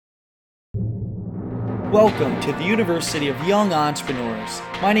Welcome to the University of Young Entrepreneurs.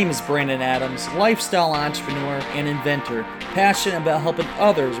 My name is Brandon Adams, lifestyle entrepreneur and inventor, passionate about helping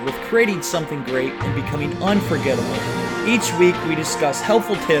others with creating something great and becoming unforgettable. Each week we discuss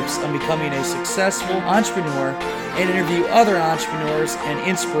helpful tips on becoming a successful entrepreneur and interview other entrepreneurs and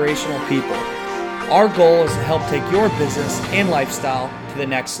inspirational people. Our goal is to help take your business and lifestyle to the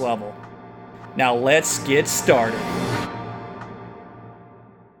next level. Now let's get started.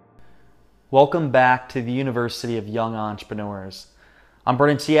 Welcome back to the University of Young Entrepreneurs. I'm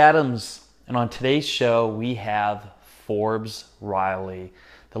Brandon T. Adams, and on today's show we have Forbes Riley,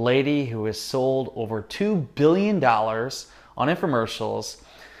 the lady who has sold over $2 billion on infomercials.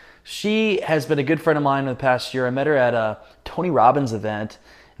 She has been a good friend of mine in the past year. I met her at a Tony Robbins event,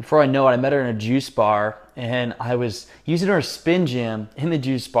 and before I know it, I met her in a juice bar, and I was using her spin gym in the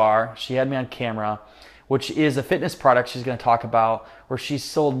juice bar. She had me on camera, which is a fitness product she's going to talk about, where she's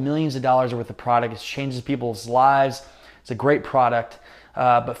sold millions of dollars worth of product. It changes people's lives. It's a great product.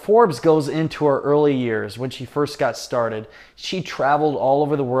 But Forbes goes into her early years when she first got started. She traveled all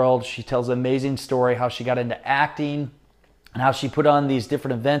over the world. She tells an amazing story how she got into acting and how she put on these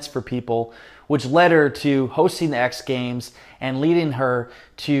different events for people, which led her to hosting the X Games and leading her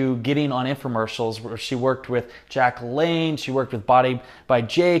to getting on infomercials, where she worked with Jack LaLanne, she worked with Body by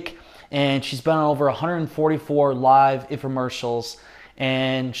Jake, and she's been on over 144 live infomercials,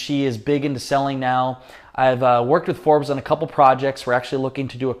 and she is big into selling now. I've worked with Forbes on a couple projects. We're actually looking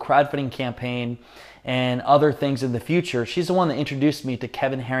to do a crowdfunding campaign and other things in the future. She's the one that introduced me to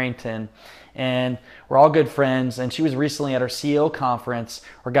Kevin Harrington, and we're all good friends, and she was recently at our CEO conference,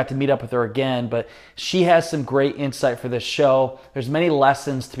 or got to meet up with her again, but she has some great insight for this show. There's many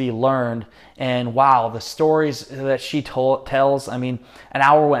lessons to be learned, and wow, the stories that she tells, I mean, an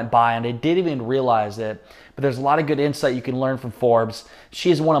hour went by and I didn't even realize it, but there's a lot of good insight you can learn from Forbes.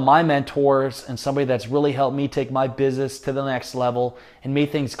 She is one of my mentors and somebody that's really helped me take my business to the next level and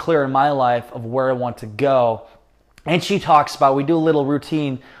made things clear in my life of where I want to go. And she talks about, we do a little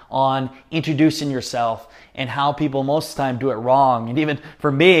routine on introducing yourself and how people most of the time do it wrong. And even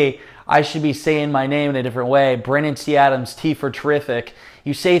for me, I should be saying my name in a different way. Brandon T. Adams, T for terrific.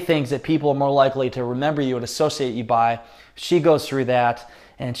 You say things that people are more likely to remember you and associate you by. She goes through that,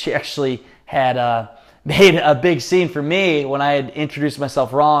 and she actually had made a big scene for me when I had introduced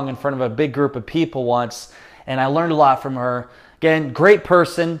myself wrong in front of a big group of people once, and I learned a lot from her. Again, great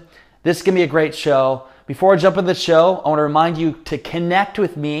person. This is going to be a great show. Before I jump into the show, I want to remind you to connect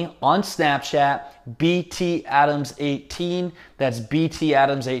with me on Snapchat, BTAdams18. That's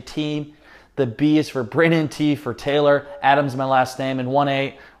BTAdams18. The B is for Brandon, T for Taylor, Adams my last name, and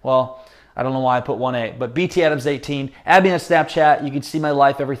 18, well, I don't know why I put 18, but BTAdams18. Add me on Snapchat. You can see my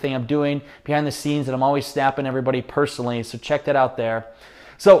life, everything I'm doing behind the scenes, and I'm always snapping everybody personally, so check that out there.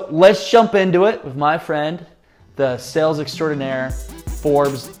 So let's jump into it with my friend, the sales extraordinaire,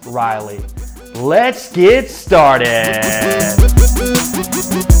 Forbes Riley. Let's get started.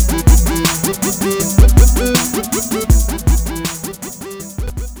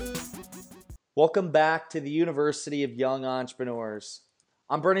 Welcome back to the University of Young Entrepreneurs.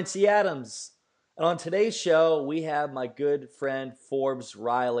 I'm Brandon T. Adams, and on today's show, we have my good friend Forbes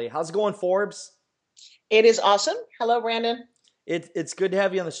Riley. How's it going, Forbes? It is awesome. Hello, Brandon. It's good to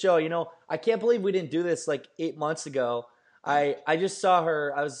have you on the show. You know, I can't believe we didn't do this like 8 months ago. I just saw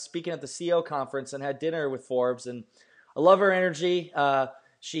her. I was speaking at the CEO conference and had dinner with Forbes, and I love her energy.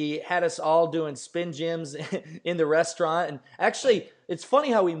 She had us all doing spin gyms in the restaurant. And actually, it's funny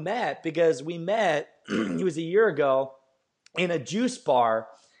how we met, because we met, it was a year ago, in a juice bar,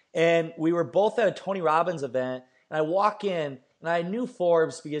 and we were both at a Tony Robbins event, and I walk in, and I knew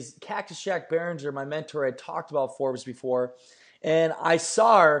Forbes because Cactus Jack Behringer, my mentor, had talked about Forbes before, and I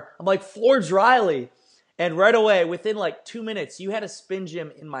saw her. I'm like, Forbes Riley. And right away, within like 2 minutes, you had a spin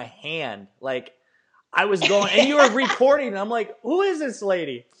gym in my hand. Like, I was going, and you were recording, and I'm like, who is this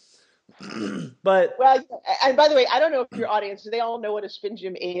lady? But well, and by the way, I don't know if your audience, they all know what a spin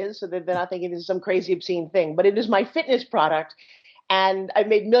gym is, so that they're not thinking this is some crazy obscene thing, but it is my fitness product, and I've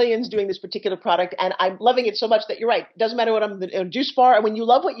made millions doing this particular product, and I'm loving it so much that you're right. It doesn't matter what I'm in a juice bar, and when you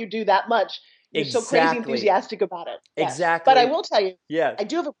love what you do that much, you're so crazy enthusiastic about it. Yes. Exactly. But I will tell you, yes, I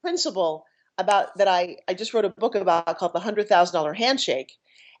do have a principle about that I just wrote a book about called the $100,000 Handshake.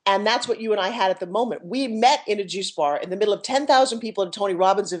 And that's what you and I had at the moment. We met in a juice bar in the middle of 10,000 people at a Tony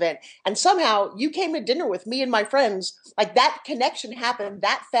Robbins event. And somehow you came to dinner with me and my friends. Like, that connection happened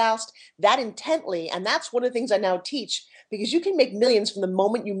that fast, that intently. And that's one of the things I now teach, because you can make millions from the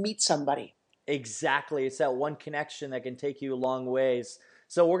moment you meet somebody. Exactly. It's that one connection that can take you a long ways.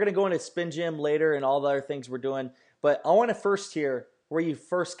 So we're going to go into Spin Gym later and all the other things we're doing. But I want to first hear, where you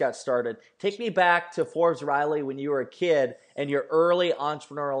first got started. Take me back to Forbes Riley when you were a kid and your early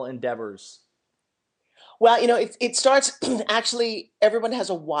entrepreneurial endeavors. Well, it starts actually, everyone has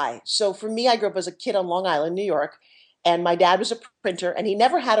a why. So for me, I grew up as a kid on Long Island, New York, and my dad was a printer and he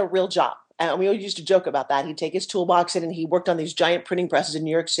never had a real job. And we always used to joke about that. He'd take his toolbox in and he worked on these giant printing presses in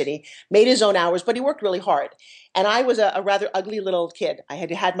New York City, made his own hours, but he worked really hard. And I was a rather ugly little kid. I had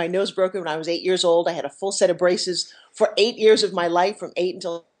had my nose broken when I was 8 years old. I had a full set of braces for 8 years of my life, from 8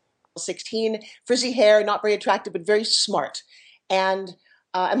 until 16, frizzy hair, not very attractive, but very smart. And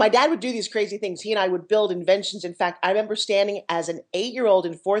my dad would do these crazy things. He and I would build inventions. In fact, I remember standing as an 8-year-old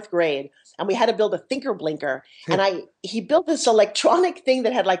in fourth grade, and we had to build a thinker blinker. And he built this electronic thing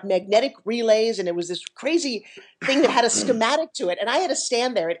that had like magnetic relays, and it was this crazy thing that had a schematic to it. And I had to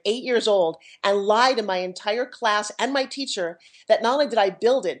stand there at 8 years old and lie to my entire class and my teacher that not only did I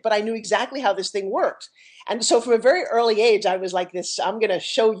build it, but I knew exactly how this thing worked. And so from a very early age, I was like this, I'm going to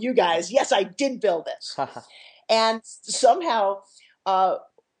show you guys, yes, I did build this. And somehow,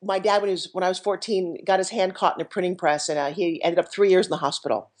 my dad, when I was 14, got his hand caught in a printing press, and he ended up 3 years in the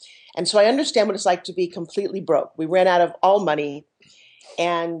hospital. And so I understand what it's like to be completely broke. We ran out of all money,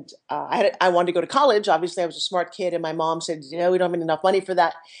 and I wanted to go to college. Obviously, I was a smart kid, and my mom said, we don't have enough money for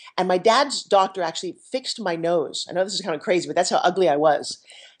that. And my dad's doctor actually fixed my nose. I know this is kind of crazy, but that's how ugly I was.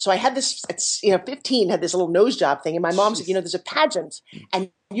 So I had this, 15, had this little nose job thing, and my mom said, there's a pageant,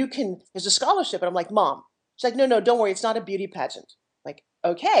 and there's a scholarship. And I'm like, Mom. She's like, no, don't worry, it's not a beauty pageant. Like,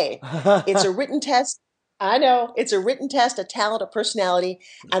 okay, it's a written test. I know, it's a written test, a talent, a personality,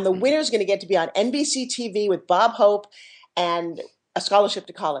 and the winner's going to get to be on NBC TV with Bob Hope and a scholarship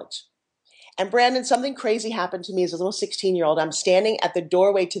to college. And Brandon, something crazy happened to me as a little 16-year-old. I'm standing at the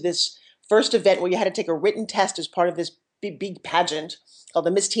doorway to this first event where you had to take a written test as part of this big pageant called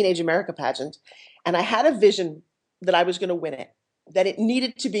the Miss Teenage America pageant. And I had a vision that I was going to win it, that it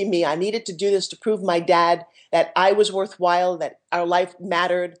needed to be me. I needed to do this to prove my dad that I was worthwhile, that our life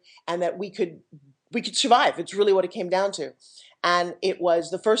mattered, and that we could survive. It's really what it came down to. And it was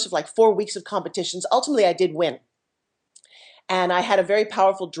the first of like 4 weeks of competitions. Ultimately, I did win. And I had a very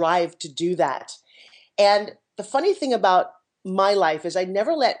powerful drive to do that. And the funny thing about my life is I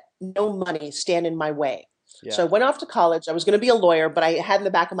never let no money stand in my way. Yeah. So I went off to college. I was going to be a lawyer, but I had in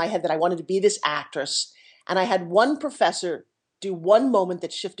the back of my head that I wanted to be this actress. And I had one professor do one moment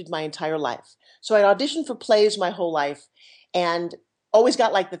that shifted my entire life. So I auditioned for plays my whole life and always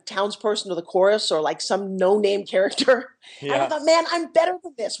got like the townsperson or the chorus or like some no-name character. Yeah. And I thought, man, I'm better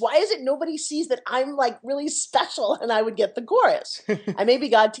than this. Why is it nobody sees that I'm like really special and I would get the chorus? And maybe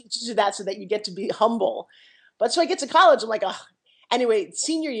God teaches you that so that you get to be humble. But so I get to college, I'm like, oh. Anyway,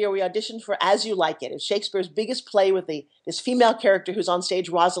 senior year, we auditioned for As You Like It. It's Shakespeare's biggest play with this female character who's on stage,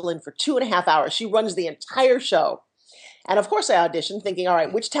 Rosalind, for 2.5 hours. She runs the entire show. And of course I auditioned thinking, all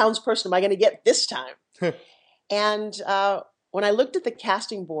right, which townsperson am I going to get this time? And when I looked at the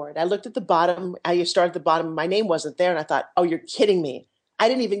casting board, I looked at the bottom, you start at the bottom, and my name wasn't there. And I thought, oh, you're kidding me. I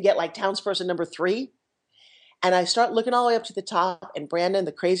didn't even get like townsperson number 3. And I start looking all the way up to the top. And Brandon,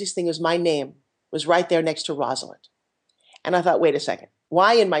 the craziest thing is my name was right there next to Rosalind. And I thought, wait a second.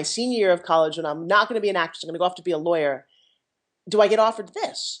 Why in my senior year of college, when I'm not going to be an actress, I'm going to go off to be a lawyer, do I get offered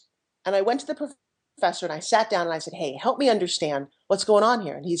this? And I went to the professor and I sat down and I said, hey, help me understand what's going on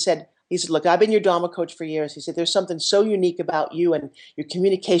here. And he said, look, I've been your drama coach for years. He said, there's something so unique about you and your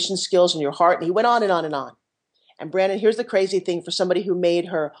communication skills and your heart. And he went on and on and on. And Brandon, here's the crazy thing for somebody who made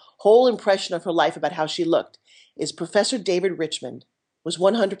her whole impression of her life about how she looked is Professor David Richmond was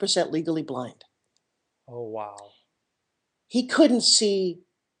 100% legally blind. Oh, wow. He couldn't see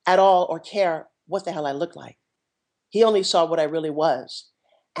at all or care what the hell I looked like. He only saw what I really was.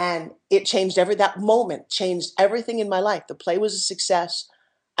 And it changed that moment changed everything in my life. The play was a success.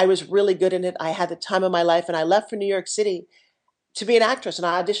 I was really good in it. I had the time of my life. And I left for New York City to be an actress. And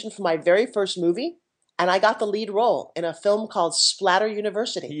I auditioned for my very first movie. And I got the lead role in a film called Splatter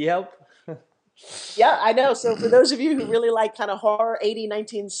University. Yep. Yeah, I know. So for those of you who really like kind of horror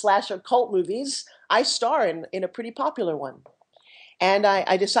 19 slasher cult movies, I star in a pretty popular one. And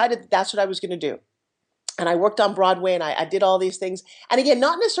I decided that's what I was going to do. And I worked on Broadway and I did all these things. And again,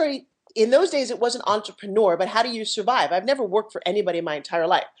 not necessarily in those days, it wasn't entrepreneur, but how do you survive? I've never worked for anybody in my entire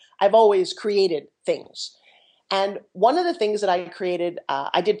life. I've always created things. And one of the things that I created,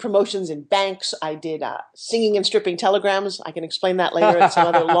 I did promotions in banks. I did singing and stripping telegrams. I can explain that later at some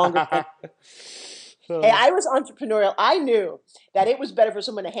other longer thing. Hey, I was entrepreneurial. I knew that it was better for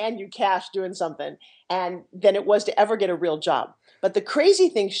someone to hand you cash doing something than it was to ever get a real job. But the crazy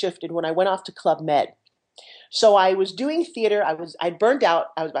thing shifted when I went off to Club Med. So I was doing theater. I'd burned out.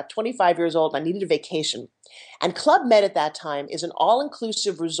 I was about 25 years old and I needed a vacation. And Club Med at that time is an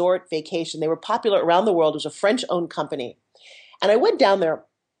all-inclusive resort vacation. They were popular around the world. It was a French-owned company. And I went down there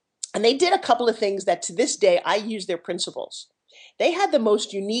and they did a couple of things that to this day I use their principles. They had the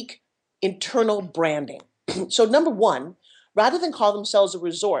most unique internal branding. So number one, rather than call themselves a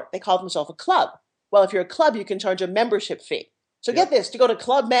resort, they call themselves a club. Well, if you're a club, you can charge a membership fee. So get this, to go to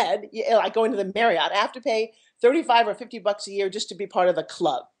Club Med, like going to the Marriott, I have to pay 35 or 50 bucks a year just to be part of the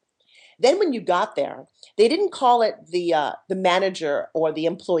club. Then when you got there, they didn't call it the manager or the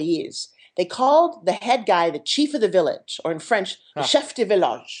employees. They called the head guy the chief of the village, or in French, the chef de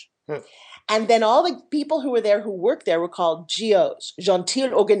village. And then all the people who were there, who worked there, were called GOs,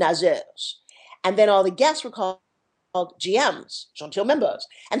 gentil organiseurs. And then all the guests were called GMs, gentil members.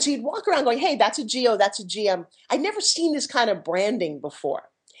 And so you'd walk around going, hey, that's a GO, that's a GM. I'd never seen this kind of branding before.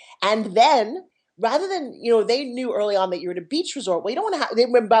 And then rather than, they knew early on that you're at a beach resort. Well, you don't want to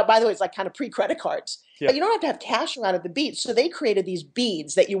have, by the way, it's like kind of pre-credit cards. Yeah. But you don't have to have cash around at the beach. So they created these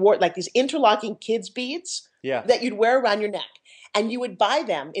beads that you wore, like these interlocking kids beads that you'd wear around your neck. And you would buy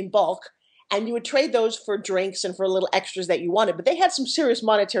them in bulk and you would trade those for drinks and for little extras that you wanted. But they had some serious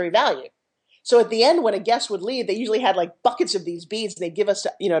monetary value. So at the end, when a guest would leave, they usually had like buckets of these beads and they'd give us,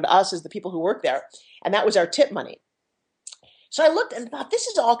 to us as the people who work there. And that was our tip money. So I looked and thought, this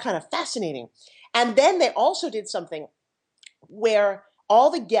is all kind of fascinating. And then they also did something where all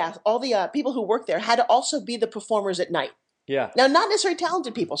the guests, all the people who worked there had to also be the performers at night. Yeah. Now, not necessarily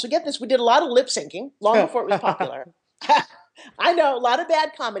talented people. So get this, we did a lot of lip syncing long before it was popular. I know, a lot of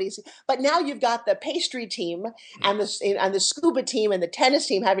bad comedies, but now you've got the pastry team and the scuba team and the tennis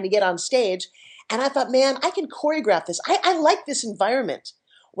team having to get on stage. And I thought, man, I can choreograph this. I like this environment.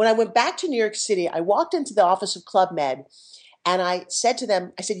 When I went back to New York City, I walked into the office of Club Med and I said to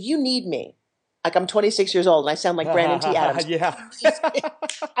them, I said, you need me. Like I'm 26 years old and I sound like Brandon T. Adams. Yeah.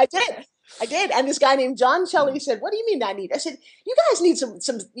 I did. And this guy named John Shelley said, what do you mean I need? I said, you guys need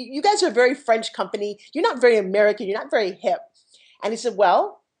you guys are a very French company. You're not very American. You're not very hip. And he said,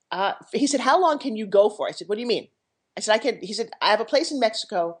 he said, how long can you go for? I said, what do you mean? I said, he said, I have a place in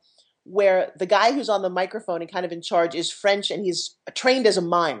Mexico where the guy who's on the microphone and kind of in charge is French and he's trained as a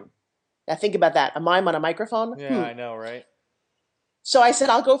mime. Now think about that. A mime on a microphone. Yeah, I know, right? So I said,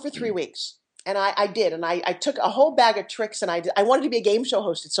 I'll go for 3 weeks. And I did. And I took a whole bag of tricks and I wanted to be a game show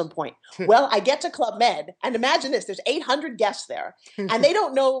host at some point. Well, I get to Club Med and imagine this, there's 800 guests there and they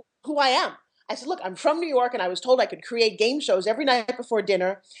don't know who I am. I said, look, I'm from New York and I was told I could create game shows every night before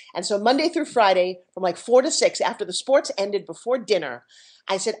dinner. And so Monday through Friday from like 4 to 6 after the sports ended before dinner,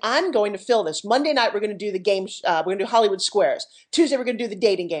 I said, I'm going to fill this. Monday night, we're going to do the game. We're going to do Hollywood Squares. Tuesday, we're going to do the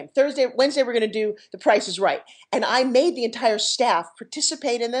dating game. Wednesday, we're going to do The Price is Right. And I made the entire staff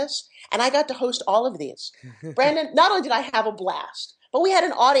participate in this. And I got to host all of these. Brandon, not only did I have a blast, but we had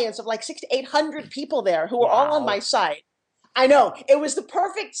an audience of like 600 to 800 people there who were all on my side. I know. It was the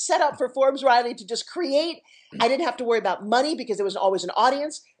perfect setup for Forbes Riley to just create. I didn't have to worry about money because there was always an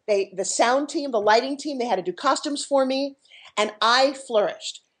audience. The sound team, the lighting team, they had to do costumes for me. And I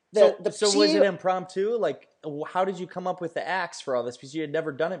flourished. So was it impromptu? Like, how did you come up with the acts for all this? Because you had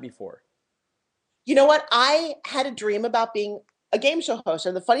never done it before. You know what? I had a dream about being a game show host.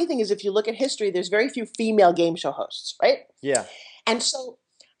 And the funny thing is, if you look at history, there's very few female game show hosts, right? Yeah. And so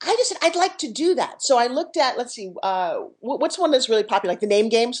I just said, I'd like to do that. So I looked at, let's see, what's one that's really popular? Like the name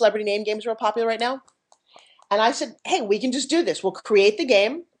game, celebrity name games are real popular right now. And I said, hey, we can just do this. We'll create the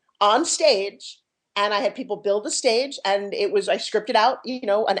game on stage. And I had people build the stage and I scripted out,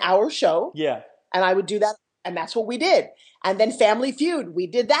 an hour show. Yeah. And I would do that. And that's what we did. And then Family Feud, we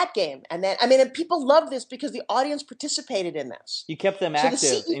did that game. And then, and people loved this because the audience participated in this. You kept them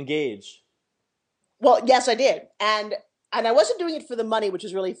active, engaged. Well, yes, I did. And I wasn't doing it for the money, which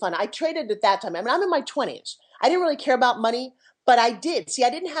was really fun. I traded at that time. I'm in my 20s. I didn't really care about money, but I did. See, I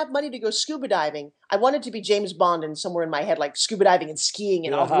didn't have money to go scuba diving. I wanted to be James Bond and somewhere in my head, like scuba diving and skiing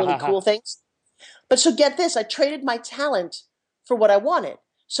and all the really cool things. But so get this, I traded my talent for what I wanted.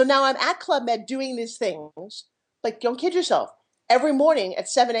 So now I'm at Club Med doing these things. Like, don't kid yourself. Every morning at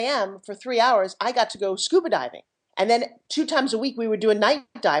 7 a.m. for 3 hours, I got to go scuba diving. And then 2 times a week, we would do a night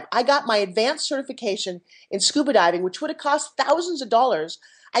dive. I got my advanced certification in scuba diving, which would have cost thousands of dollars.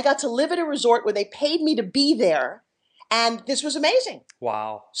 I got to live at a resort where they paid me to be there. And this was amazing.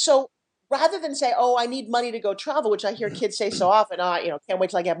 Wow. So rather than say, oh, I need money to go travel, which I hear kids say so often, can't wait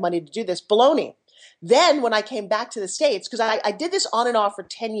till I get money to do this. Baloney. Then when I came back to the States, because I did this on and off for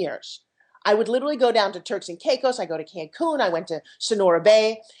 10 years. I would literally go down to Turks and Caicos. I go to Cancun. I went to Sonora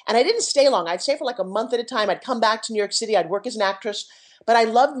Bay, and I didn't stay long. I'd stay for like a month at a time. I'd come back to New York City. I'd work as an actress, but I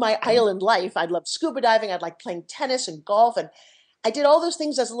loved my island life. I'd love scuba diving. I'd like playing tennis and golf, and I did all those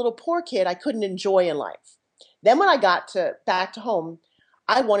things as a little poor kid I couldn't enjoy in life. Then when I got to back to home,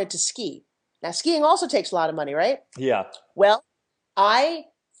 I wanted to ski. Now skiing also takes a lot of money, right? Yeah. Well, I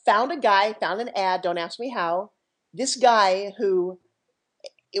found a guy, found an ad, don't ask me how. This guy who,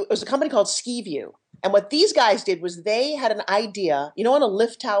 it was a company called Ski View. And what these guys did was they had an idea, on a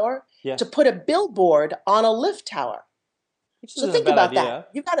lift tower, Yeah. to put a billboard on a lift tower. Which So isn't think a bad about idea.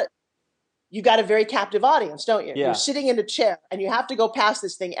 that. You've got a very captive audience, don't you? Yeah. You're sitting in a chair and you have to go past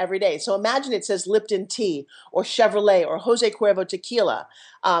this thing every day. So imagine it says Lipton Tea or Chevrolet or Jose Cuervo Tequila.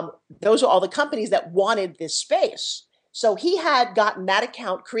 Those are all the companies that wanted this space. So he had gotten that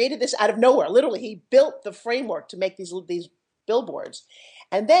account, created this out of nowhere. Literally, he built the framework to make these billboards.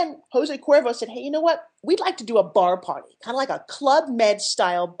 And then Jose Cuervo said, hey, you know what? We'd like to do a bar party, kind of like a Club Med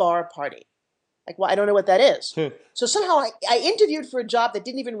style bar party. Like, well, I don't know what that is. So somehow I interviewed for a job that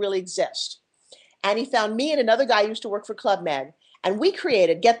didn't even really exist. And he found me and another guy who used to work for Club Med. And we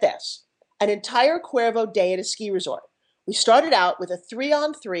created, get this, an entire Cuervo day at a ski resort. We started out with a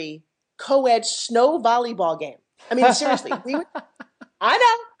 3-on-3 co-ed snow volleyball game. I mean, seriously,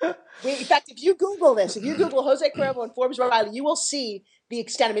 I know. In fact, if you Google this, if you Google Jose Cuervo and Forbes Riley, you will see the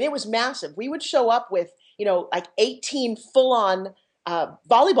extent. I mean, it was massive. We would show up with, like 18 full-on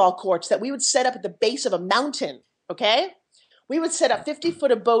volleyball courts that we would set up at the base of a mountain, okay? We would set up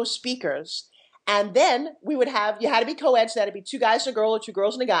 50-foot of Bose speakers, and then we would have, you had to be co-ed, so that would be 2 guys and a girl or 2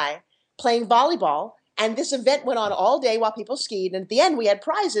 girls and a guy playing volleyball, and this event went on all day while people skied, and at the end we had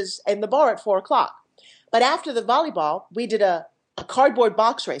prizes in the bar at 4 o'clock. But after the volleyball, we did a cardboard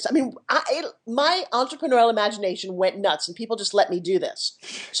box race. I mean, my entrepreneurial imagination went nuts, and people just let me do this.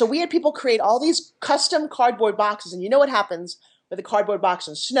 So we had people create all these custom cardboard boxes, and you know what happens with a cardboard box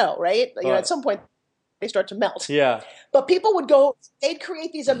in snow, right? At some point they start to melt. Yeah. But people would go, they'd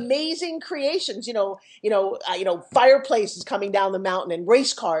create these amazing creations, fireplaces coming down the mountain and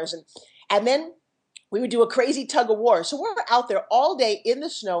race cars, and then we would do a crazy tug of war. So we're out there all day in the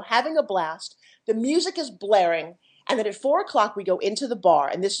snow having a blast. The music is blaring. And then at 4 o'clock, we go into the bar.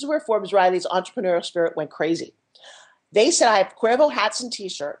 And this is where Forbes Riley's entrepreneurial spirit went crazy. They said, I have Cuervo hats and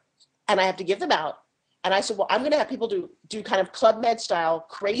T-shirts, and I have to give them out. And I said, well, I'm going to have people do kind of Club Med style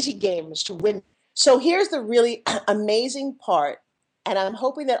crazy games to win. So here's the really amazing part. And I'm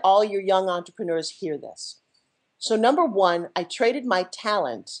hoping that all your young entrepreneurs hear this. So number one, I traded my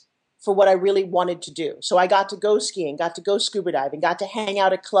talent for what I really wanted to do. So I got to go skiing, got to go scuba diving, got to hang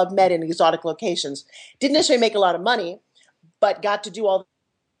out at Club Med in exotic locations. Didn't necessarily make a lot of money, but got to do all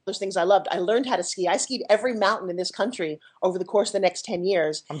those things I loved. I learned how to ski. I skied every mountain in this country over the course of the next 10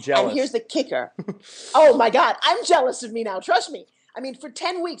 years. I'm jealous. And here's the kicker. Oh my God, I'm jealous of me now. Trust me. I mean, for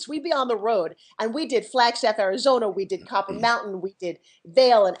 10 weeks, we'd be on the road, and we did Flagstaff, Arizona. We did Copper Mountain. We did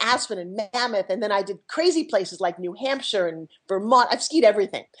Vail and Aspen and Mammoth. And then I did crazy places like New Hampshire and Vermont. I've skied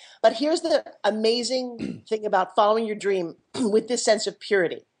everything. But here's the amazing thing about following your dream with this sense of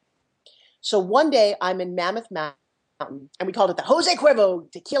purity. So one day I'm in Mammoth Mountain, and we called it the Jose Cuervo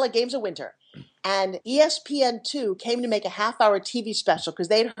Tequila Games of Winter. And ESPN2 came to make a half-hour TV special because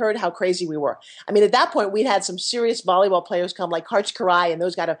they'd heard how crazy we were. I mean, at that point, we'd had some serious volleyball players come, like Karch Karai, and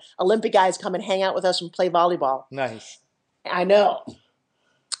those kind of Olympic guys come and hang out with us and play volleyball. Nice. I know.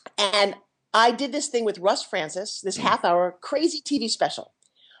 And I did this thing with Russ Francis, this half-hour crazy TV special.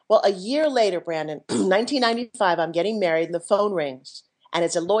 Well, a year later, Brandon, 1995, I'm getting married, and the phone rings, and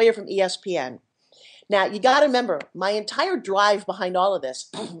it's a lawyer from ESPN. Now, you got to remember, my entire drive behind all of this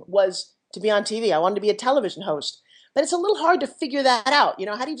was to be on TV. I wanted to be a television host. But it's a little hard to figure that out.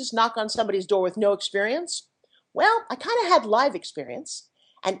 How do you just knock on somebody's door with no experience? Well, I kind of had live experience.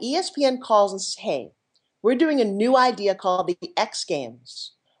 And ESPN calls and says, hey, we're doing a new idea called the X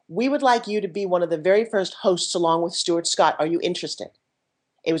Games. We would like you to be one of the very first hosts along with Stuart Scott. Are you interested?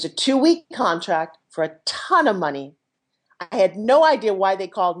 It was a 2-week contract for a ton of money. I had no idea why they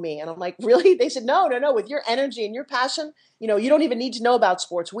called me. And I'm like, really? They said, no. With your energy and your passion, you don't even need to know about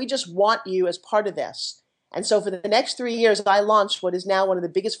sports. We just want you as part of this. And so for the next 3 years, I launched what is now one of the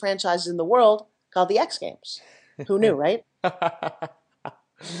biggest franchises in the world called the X Games. Who knew, right?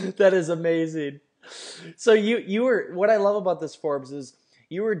 That is amazing. So you were, what I love about this, Forbes, is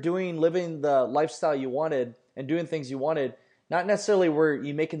you were living the lifestyle you wanted and doing things you wanted. Not necessarily were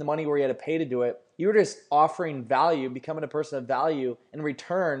you making the money where you had to pay to do it. You were just offering value, becoming a person of value. In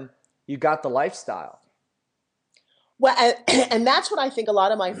return, you got the lifestyle. Well, and that's what I think a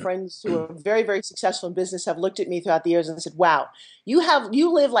lot of my friends who are very, very successful in business have looked at me throughout the years and said, wow,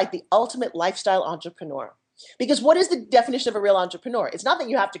 you live like the ultimate lifestyle entrepreneur. Because what is the definition of a real entrepreneur? It's not that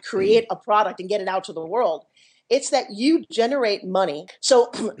you have to create a product and get it out to the world. It's that you generate money.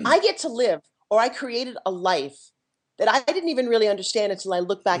 So I get to live, or I created a life that I didn't even really understand until I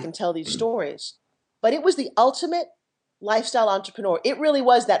look back and tell these stories. But it was the ultimate lifestyle entrepreneur. It really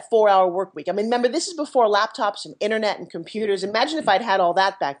was that 4-hour work week. I mean, remember, this is before laptops and internet and computers. Imagine if I'd had all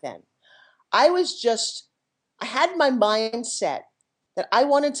that back then. I had my mindset that I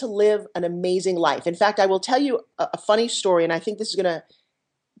wanted to live an amazing life. In fact, I will tell you a funny story, and I think this is going to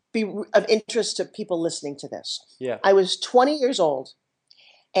be of interest to people listening to this. Yeah. I was 20 years old,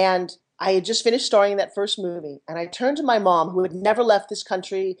 and I had just finished starring in that first movie, and I turned to my mom, who had never left this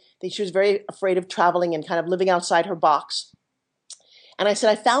country. I think she was very afraid of traveling and kind of living outside her box. And I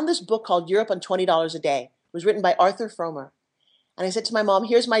said, I found this book called Europe on $20 a Day. It was written by Arthur Fromer. And I said to my mom,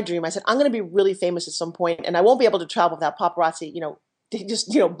 here's my dream. I said, I'm going to be really famous at some point, and I won't be able to travel without paparazzi,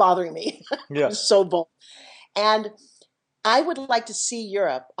 just bothering me. Yeah. So bold. And I would like to see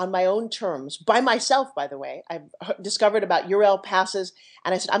Europe on my own terms, by myself, by the way. I've discovered about Eurail passes,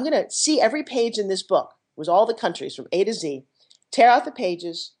 and I said, I'm going to see every page in this book. It was all the countries from A to Z, tear out the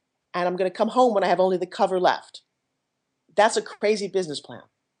pages, and I'm going to come home when I have only the cover left. That's a crazy business plan.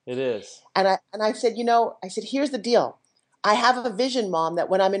 It is. And I said, here's the deal. I have a vision, Mom, that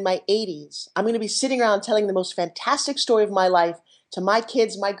when I'm in my 80s, I'm going to be sitting around telling the most fantastic story of my life to my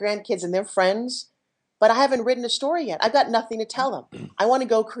kids, my grandkids, and their friends. But I haven't written a story yet. I've got nothing to tell them. I want to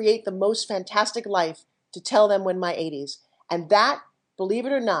go create the most fantastic life to tell them when my 80s. And that, believe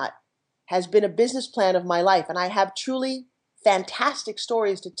it or not, has been a business plan of my life. And I have truly fantastic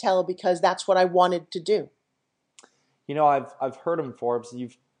stories to tell because that's what I wanted to do. I've heard them, Forbes.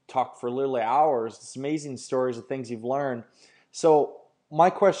 You've talked for literally hours. It's amazing stories of things you've learned. So my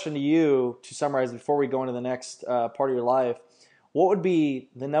question to you, to summarize before we go into the next part of your life, what would be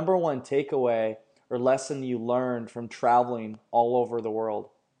the number one takeaway or lesson you learned from traveling all over the world?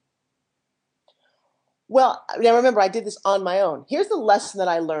 Well, now remember, I did this on my own. Here's the lesson that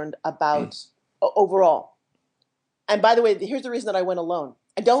I learned about overall. And by the way, here's the reason that I went alone.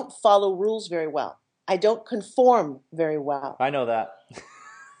 I don't follow rules very well. I don't conform very well. I know that.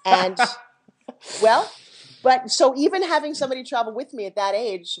 And, but so even having somebody travel with me at that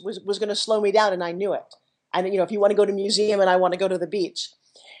age was going to slow me down, and I knew it. And, if you want to go to a museum and I want to go to the beach.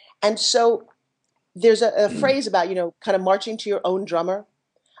 And so there's a phrase about, kind of marching to your own drummer.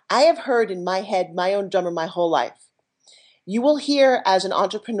 I have heard in my head my own drummer my whole life. You will hear as an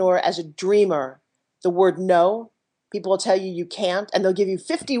entrepreneur, as a dreamer, the word no. People will tell you you can't, and they'll give you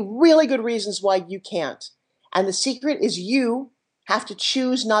 50 really good reasons why you can't. And the secret is you have to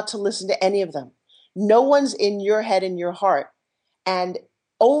choose not to listen to any of them. No one's in your head and your heart. And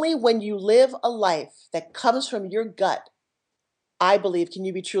only when you live a life that comes from your gut, I believe, can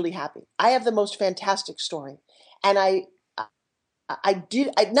you be truly happy. I have the most fantastic story. And not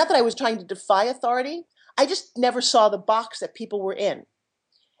that I was trying to defy authority. I just never saw the box that people were in.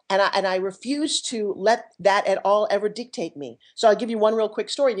 And I refuse to let that at all ever dictate me. So I'll give you one real quick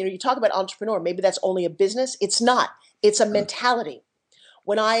story. You talk about entrepreneur. Maybe that's only a business. It's not. It's a mentality.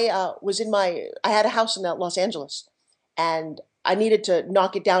 When I had a house in Los Angeles, and I needed to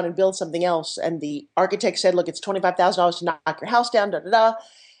knock it down and build something else. And the architect said, look, it's $25,000 to knock your house down, da, da, da.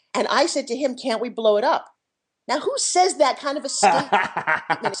 And I said to him, can't we blow it up? Now, who says that kind of a statement?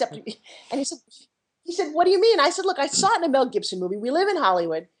 And he said, what do you mean? I said, look, I saw it in a Mel Gibson movie. We live in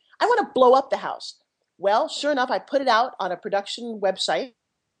Hollywood. I want to blow up the house. Well, sure enough, I put it out on a production website.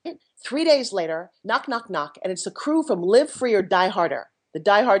 3 days later, knock, knock, knock. And it's the crew from Live Free or Die Harder, the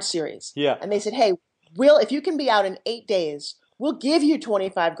Die Hard series. Yeah. And they said, hey, if you can be out in 8 days, we'll give you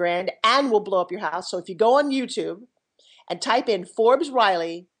 25 grand and we'll blow up your house. So if you go on YouTube and type in Forbes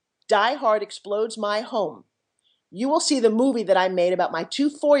Riley, Die Hard Explodes My Home, you will see the movie that I made about my 2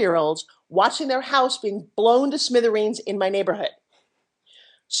 4-year-olds watching their house being blown to smithereens in my neighborhood.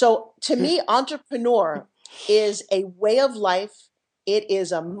 So to me, entrepreneur is a way of life. It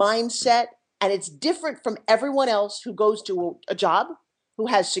is a mindset, and it's different from everyone else who goes to a job, who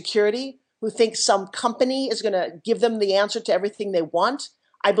has security, who thinks some company is going to give them the answer to everything they want.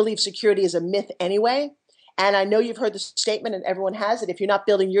 I believe security is a myth anyway. And I know you've heard the statement, and everyone has it. If you're not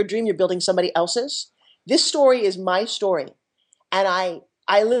building your dream, you're building somebody else's. This story is my story. And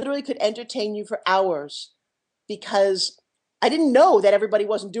I literally could entertain you for hours because I didn't know that everybody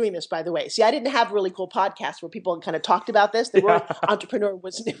wasn't doing this, by the way. See, I didn't have really cool podcasts where people kind of talked about this. The word entrepreneur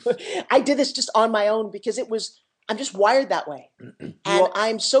was new. I did this just on my own because I'm just wired that way. And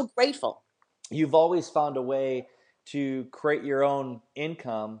I'm so grateful. You've always found a way to create your own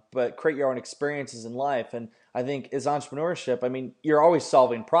income, but create your own experiences in life. And I think as entrepreneurship, I mean, you're always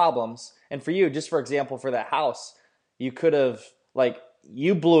solving problems. And for you, just for example, for that house, you could have, like,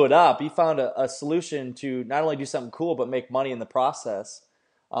 you blew it up. You found a solution to not only do something cool, but make money in the process.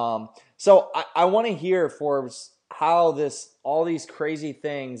 So I want to hear, Forbes, how all these crazy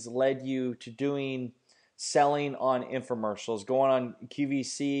things led you to doing selling on infomercials, going on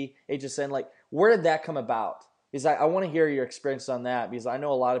QVC, HSN. Like, where did that come about? Because I want to hear your experience on that, because I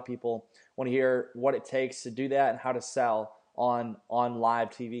know a lot of people want to hear what it takes to do that and how to sell on live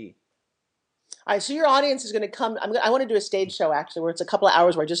TV. All right, so your audience is going to come. I want to do a stage show, actually, where it's a couple of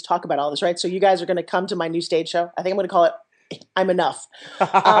hours where I just talk about all this, right? So you guys are going to come to my new stage show. I think I'm going to call it I'm Enough.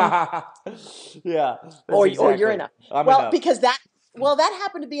 Yeah. Or you're enough. I'm well, enough. because that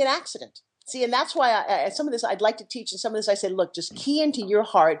happened to be an accident. See, and that's why some of this I'd like to teach, and some of this I said, look, just key into your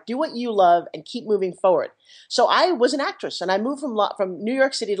heart, do what you love, and keep moving forward. So I was an actress, and I moved from New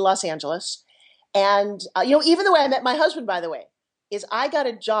York City to Los Angeles. And even the way I met my husband, by the way, is I got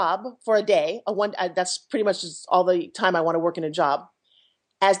a job for a day. That's pretty much just all the time I want to work in a job,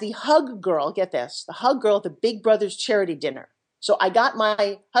 as the hug girl. Get this, the hug girl at the Big Brothers charity dinner. So I got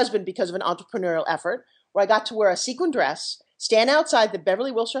my husband because of an entrepreneurial effort, where I got to wear a sequin dress, stand outside the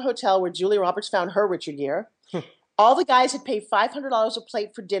Beverly Wilshire Hotel where Julia Roberts found her Richard Gere. All the guys had paid $500 a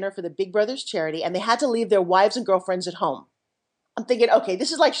plate for dinner for the Big Brothers charity, and they had to leave their wives and girlfriends at home. I'm thinking, okay,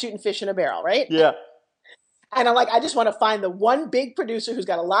 this is like shooting fish in a barrel, right? Yeah. And I'm like, I just want to find the one big producer who's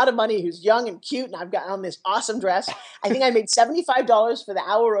got a lot of money, who's young and cute, and I've got on this awesome dress. I think I made $75 for the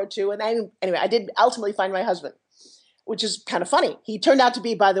hour or two. And anyway, I did ultimately find my husband, which is kind of funny. He turned out to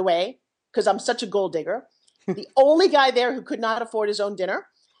be, by the way, because I'm such a gold digger, the only guy there who could not afford his own dinner.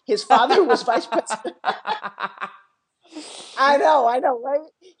 His father was vice president. I know, right?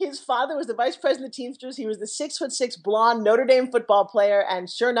 His father was the vice president of the Teamsters. He was the 6'6" blonde Notre Dame football player. And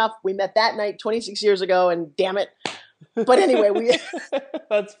sure enough, we met that night 26 years ago, and damn it. But anyway,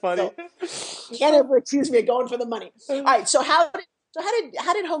 That's funny. So, can't ever accuse me of going for the money. All right. So how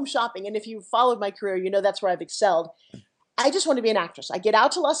did home shopping? And if you followed my career, you know that's where I've excelled. I just want to be an actress. I get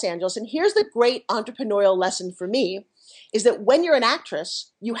out to Los Angeles, and here's the great entrepreneurial lesson for me, is that when you're an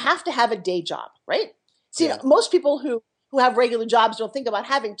actress, you have to have a day job, right? See, yeah. Most people who have regular jobs don't think about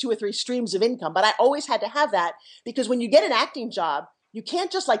having 2 or 3 streams of income, but I always had to have that, because when you get an acting job, you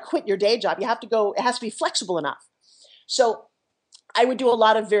can't just like quit your day job. You have to go, it has to be flexible enough. So I would do a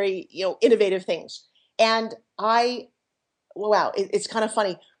lot of very, innovative things. And it's kind of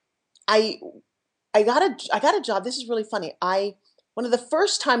funny. I got a job. This is really funny. One of the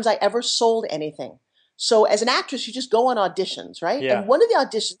first times I ever sold anything. So as an actress, you just go on auditions, right? Yeah. And one of the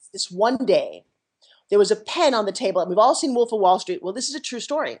auditions, this one day, there was a pen on the table. And we've all seen Wolf of Wall Street. Well, this is a true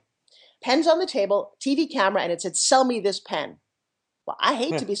story. Pen's on the table, TV camera, and it said, "Sell me this pen." Well, I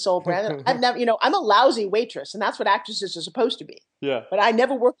hate to be sold, Brandon. I've never, I'm a lousy waitress, and that's what actresses are supposed to be. Yeah. But I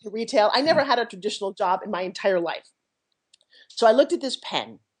never worked in retail. I never had a traditional job in my entire life. So I looked at this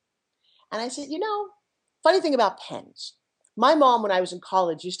pen, and I said, funny thing about pens. My mom, when I was in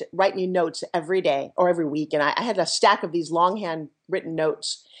college, used to write me notes every day or every week, and I had a stack of these longhand written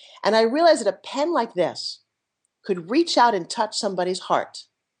notes. And I realized that a pen like this could reach out and touch somebody's heart.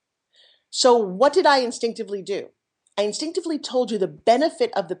 So what did I instinctively do? I instinctively told you the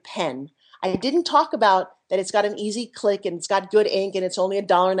benefit of the pen. I didn't talk about that it's got an easy click and it's got good ink and it's only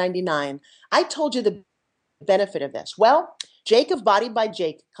 $1.99. I told you the benefit of this. Well, Jake of Body by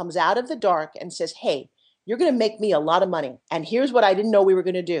Jake comes out of the dark and says, "Hey, you're going to make me a lot of money. And here's what I didn't know we were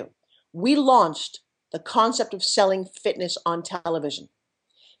going to do." We launched the concept of selling fitness on television.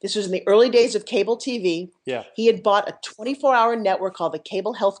 This was in the early days of cable TV. Yeah. He had bought a 24-hour network called the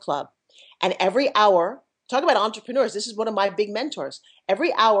Cable Health Club. And every hour, talk about entrepreneurs, this is one of my big mentors.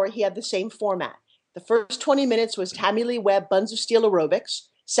 Every hour, he had the same format. The first 20 minutes was Tammy Lee Webb, Buns of Steel aerobics.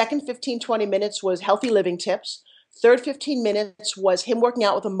 Second 15, 20 minutes was healthy living tips. Third 15 minutes was him working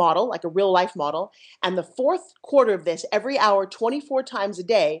out with a model, like a real life model. And the fourth quarter of this, every hour, 24 times a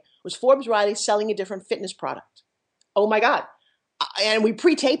day, was Forbes Riley selling a different fitness product. Oh my God. And we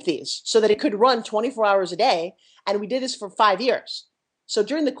pre-taped these so that it could run 24 hours a day. And we did this for 5 years. So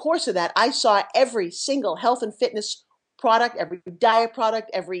during the course of that, I saw every single health and fitness product, every diet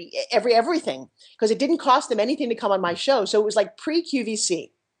product, everything, because it didn't cost them anything to come on my show. So it was like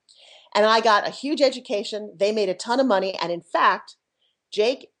pre-QVC. And I got a huge education. They made a ton of money. And in fact,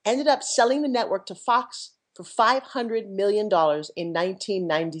 Jake ended up selling the network to Fox for $500 million in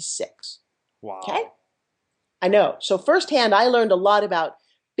 1996. Wow. Okay? I know. So firsthand, I learned a lot about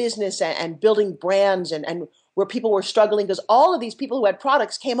business and building brands and where people were struggling, because all of these people who had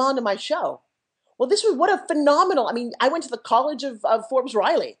products came onto my show. Well, this was what a phenomenal, I mean, I went to the college of Forbes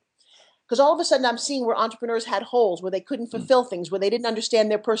Riley because all of a sudden I'm seeing where entrepreneurs had holes, where they couldn't fulfill things, where they didn't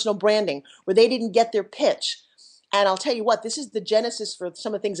understand their personal branding, where they didn't get their pitch. And I'll tell you what, this is the genesis for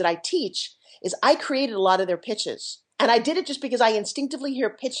some of the things that I teach is I created a lot of their pitches. And I did it just because I instinctively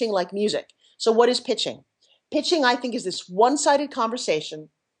hear pitching like music. So what is pitching? Pitching, I think, is this one-sided conversation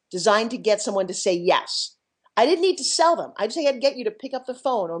designed to get someone to say yes. I didn't need to sell them. I just had to get you to pick up the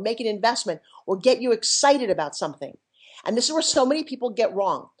phone or make an investment or get you excited about something. And this is where so many people get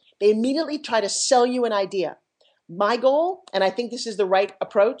wrong. They immediately try to sell you an idea. My goal, and I think this is the right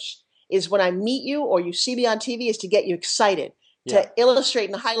approach, is when I meet you or you see me on TV is to get you excited, to illustrate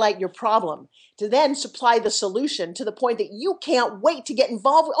and highlight your problem, to then supply the solution to the point that you can't wait to get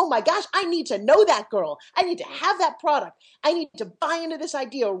involved with, oh my gosh, I need to know that girl. I need to have that product. I need to buy into this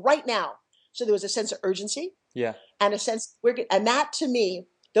idea right now. So there was a sense of urgency. Yeah. And a sense, and that to me,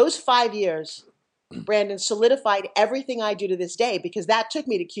 those 5 years, Brandon, solidified everything I do to this day because that took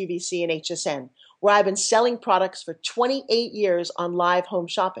me to QVC and HSN, where I've been selling products for 28 years on live home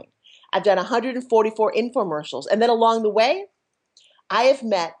shopping. I've done 144 infomercials. And then along the way, I have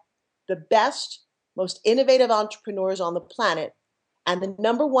met the best, most innovative entrepreneurs on the planet. And the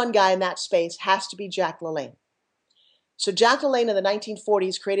number one guy in that space has to be Jack LaLanne. So Jack LaLanne in the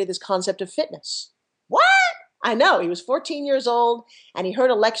 1940s created this concept of fitness. What? I know. He was 14 years old and he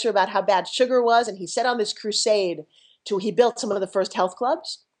heard a lecture about how bad sugar was. And he set on this crusade he built some of the first health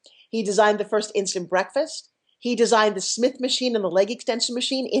clubs. He designed the first instant breakfast. He designed the Smith machine and the leg extension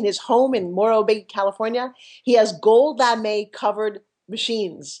machine in his home in Morro Bay, California. He has gold lame covered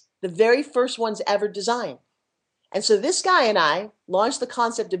machines, the very first ones ever designed. And so this guy and I launched the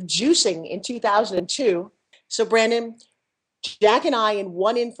concept of juicing in 2002. So Brandon, Jack and I in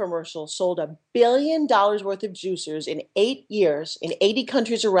one infomercial sold $1 billion worth of juicers in 8 years in 80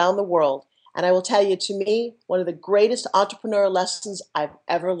 countries around the world. And I will tell you, to me, one of the greatest entrepreneurial lessons I've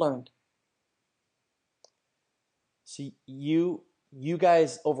ever learned. So you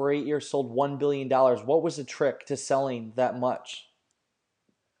guys over 8 years sold $1 billion. What was the trick to selling that much?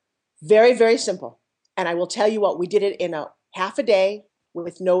 Very, very simple. And I will tell you what, we did it in a half a day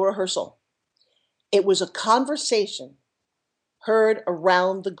with no rehearsal. It was a conversation heard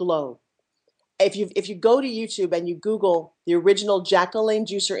around the globe. If you go to YouTube and you Google the original Jack LaLanne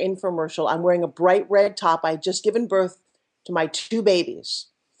juicer infomercial, I'm wearing a bright red top. I had just given birth to my 2 babies.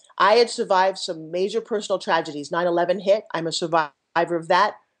 I had survived some major personal tragedies. 9/11 hit. I'm a survivor of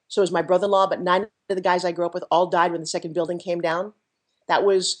that. So is my brother-in-law, but 9 of the guys I grew up with all died when the second building came down. That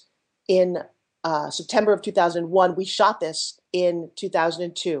was in September of 2001. We shot this in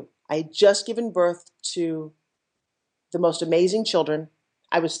 2002. I had just given birth to the most amazing children.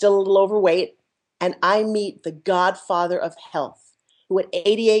 I was still a little overweight. And I meet the godfather of health, who at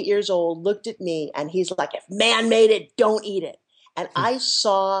 88 years old looked at me and he's like, if man made it, don't eat it. And I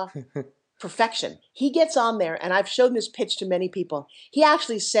saw perfection. He gets on there, and I've shown this pitch to many people. He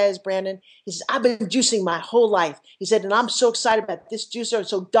actually says, Brandon, he says, I've been juicing my whole life. He said, and I'm so excited about this juicer. I'm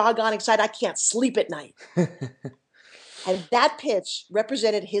so doggone excited, I can't sleep at night. And that pitch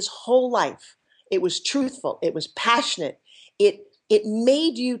represented his whole life. It was truthful. It was passionate. It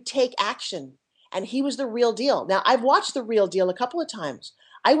made you take action. And he was the real deal. Now, I've watched The Real Deal a couple of times.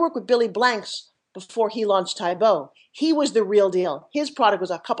 I worked with Billy Blanks before he launched Tybo. He was the real deal. His product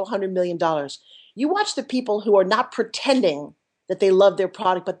was a couple $100 million. You watch the people who are not pretending that they love their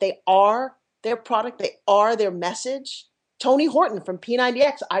product, but they are their product. They are their message. Tony Horton from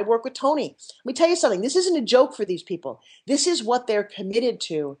P90X. I work with Tony. Let me tell you something. This isn't a joke for these people. This is what they're committed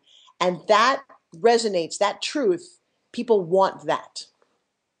to. And that resonates, that truth. People want that.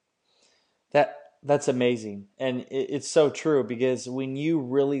 That's amazing. And it's so true, because when you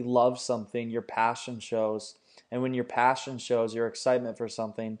really love something, your passion shows. And when your passion shows, your excitement for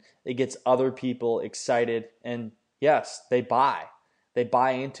something, it gets other people excited. And yes, they buy. They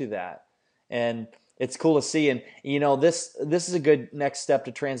buy into that. And it's cool to see. And, this is a good next step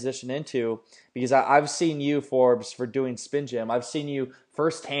to transition into, because I've seen you, Forbes, for doing Spin Gym. I've seen you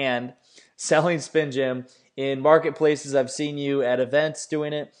firsthand selling Spin Gym in marketplaces. I've seen you at events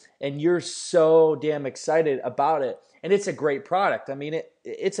doing it, and you're so damn excited about it. And it's a great product. I mean,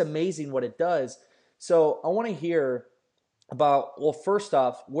 it's amazing what it does. So I want to hear about, well, first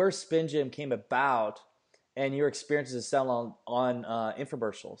off, where Spin Gym came about and your experiences selling on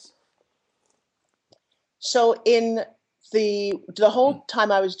infomercials. So in the whole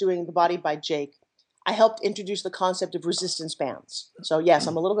time I was doing The Body by Jake, I helped introduce the concept of resistance bands. So yes,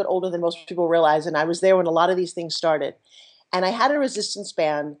 I'm a little bit older than most people realize, and I was there when a lot of these things started. And I had a resistance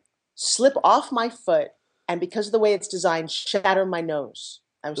band slip off my foot, and because of the way it's designed, shatter my nose.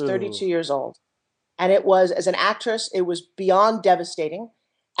 I was 32 years old. And it was, as an actress, it was beyond devastating.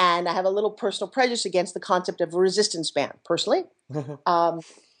 And I have a little personal prejudice against the concept of a resistance band, personally. Um,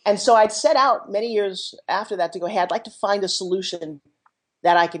 and so I'd set out many years after that to go, hey, I'd like to find a solution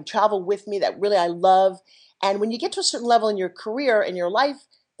that I can travel with me, that really I love. And when you get to a certain level in your career, in your life,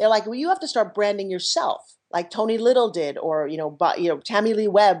 they're like, well, you have to start branding yourself, like Tony Little did, or Tammy Lee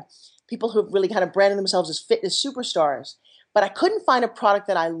Webb, people who've really kind of branded themselves as fitness superstars. But I couldn't find a product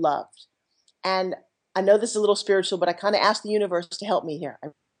that I loved. And I know this is a little spiritual, but I kind of asked the universe to help me here. I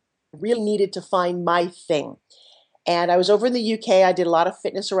really needed to find my thing. And I was over in the UK. I did a lot of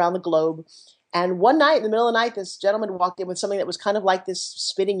fitness around the globe. And one night, in the middle of the night, this gentleman walked in with something that was kind of like this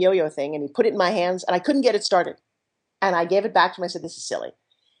spinning yo-yo thing. And he put it in my hands, and I couldn't get it started. And I gave it back to him. I said, this is silly.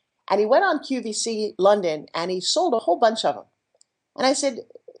 And he went on QVC London, and he sold a whole bunch of them. And I said,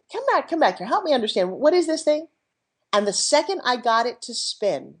 come back here. Help me understand. What is this thing? And the second I got it to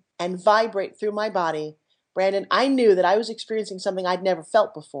spin and vibrate through my body, Brandon, I knew that I was experiencing something I'd never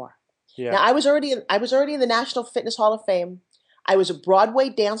felt before. Yeah. Now, I was already in the National Fitness Hall of Fame. I was a Broadway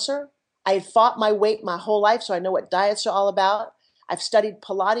dancer. I had fought my weight my whole life, so I know what diets are all about. I've studied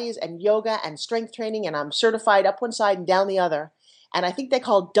Pilates and yoga and strength training, and I'm certified up one side and down the other. And I think they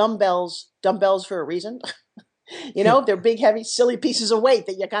call dumbbells for a reason. They're big, heavy, silly pieces of weight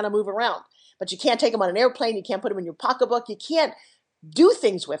that you kind of move around. But you can't take them on an airplane. You can't put them in your pocketbook. You can't do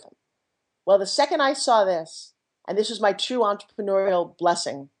things with them. Well, the second I saw this, and this was my true entrepreneurial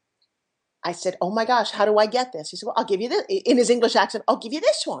blessing, I said, oh my gosh, how do I get this? He said, well, I'll give you this. In his English accent, I'll give you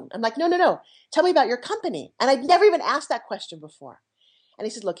this one. I'm like, no. Tell me about your company. And I'd never even asked that question before. And he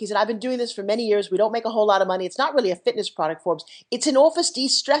said, look, I've been doing this for many years. We don't make a whole lot of money. It's not really a fitness product, Forbes. It's an office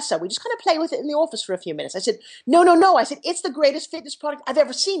de-stressor. We just kind of play with it in the office for a few minutes. I said, no. I said, it's the greatest fitness product I've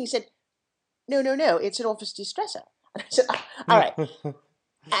ever seen. He said, no. It's an office de-stressor. And I said, all right.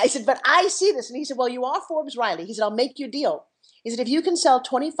 I said, but I see this. And he said, well, you are Forbes Riley. He said, I'll make you a deal. He said, if you can sell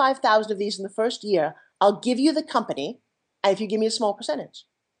 25,000 of these in the first year, I'll give you the company, and if you give me a small percentage.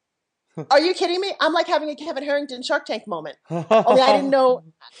 Are you kidding me? I'm like having a Kevin Harrington Shark Tank moment. Only I didn't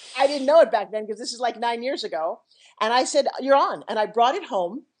know it back then, because this is like 9 years ago. And I said, you're on. And I brought it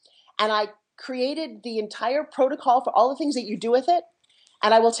home, and I created the entire protocol for all the things that you do with it.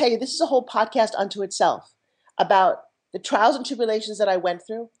 And I will tell you, this is a whole podcast unto itself about the trials and tribulations that I went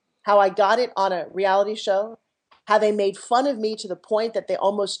through, how I got it on a reality show, how they made fun of me to the point that they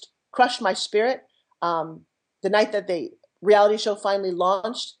almost crushed my spirit. The night that the reality show finally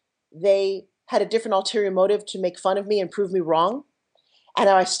launched, they had a different ulterior motive to make fun of me and prove me wrong. And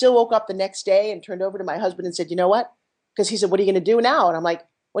I still woke up the next day and turned over to my husband and said, you know what? Because he said, what are you going to do now? And I'm like,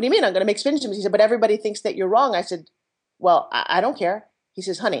 what do you mean? I'm going to make spin gyms. He said, but everybody thinks that you're wrong. I said, well, I don't care. He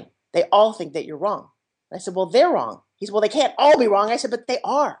says, honey, they all think that you're wrong. And I said, well, they're wrong. He said, well, they can't all be wrong. I said, but they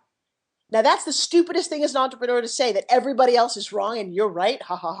are. Now, that's the stupidest thing as an entrepreneur to say, that everybody else is wrong and you're right.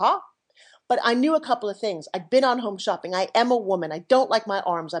 Ha, ha, ha. But I knew a couple of things. I'd been on Home Shopping. I am a woman. I don't like my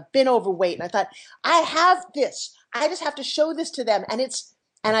arms. I've been overweight. And I thought, I have this. I just have to show this to them. And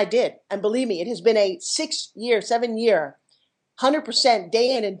I did. And believe me, it has been a 6-year, 7-year, 100%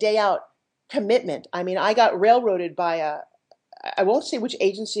 day in and day out commitment. I mean, I got railroaded by I won't say which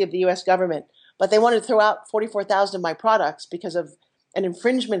agency of the U.S. government, but they wanted to throw out 44,000 of my products because of an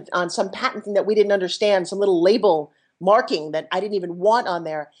infringement on some patent thing that we didn't understand, some little label marking that I didn't even want on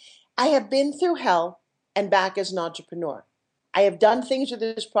there. I have been through hell and back as an entrepreneur. I have done things with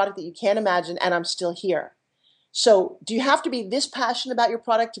this product that you can't imagine, and I'm still here. So do you have to be this passionate about your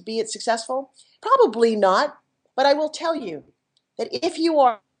product to be it successful? Probably not. But I will tell you that if you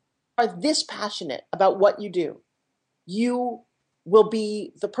are this passionate about what you do, you will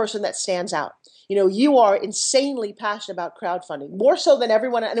be the person that stands out. You are insanely passionate about crowdfunding, more so than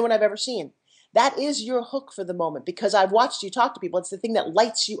anyone I've ever seen. That is your hook for the moment, because I've watched you talk to people. It's the thing that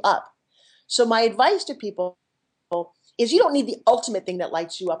lights you up. So my advice to people is, you don't need the ultimate thing that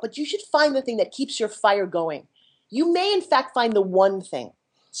lights you up, but you should find the thing that keeps your fire going. You may, in fact, find the one thing.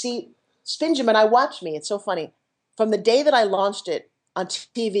 See, Spin Gym, and I watch me. It's so funny. From the day that I launched it on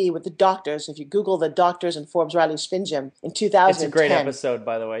TV with the doctors, if you Google the doctors and Forbes Riley Spin Gym in 2010. It's a great episode,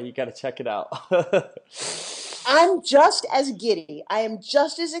 by the way. You got to check it out. I'm just as giddy. I am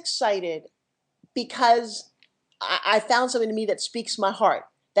just as excited, because I found something to me that speaks my heart.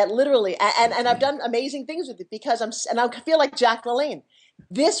 That literally, and I've done amazing things with it, because I feel like Jack LaLanne.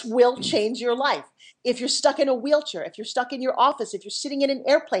 This will change your life. If you're stuck in a wheelchair, if you're stuck in your office, if you're sitting in an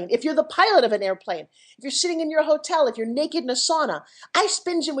airplane, if you're the pilot of an airplane, if you're sitting in your hotel, if you're naked in a sauna, I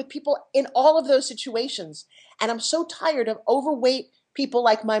spin gym with people in all of those situations. And I'm so tired of overweight people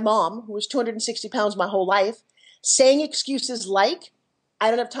like my mom, who was 260 pounds my whole life, saying excuses like, I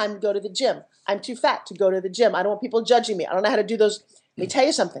don't have time to go to the gym. I'm too fat to go to the gym. I don't want people judging me. I don't know how to do those. Let me tell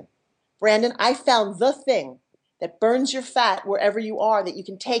you something, Brandon, I found the thing that burns your fat wherever you are that you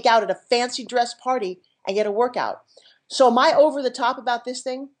can take out at a fancy dress party and get a workout. So am I over the top about this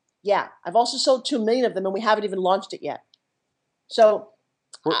thing? Yeah. I've also sold 2 million of them and we haven't even launched it yet. So,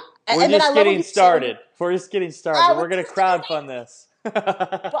 We're, we're and then I just love when getting people say, started. We're just getting started. We're going to crowdfund this.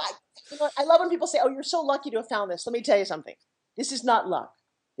 but I love when people say, oh, you're so lucky to have found this. Let me tell you something. This is not luck.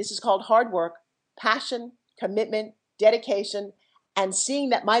 This is called hard work, passion, commitment, dedication, and seeing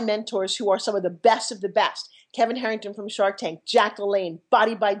that my mentors, who are some of the best, Kevin Harrington from Shark Tank, Jack LaLanne,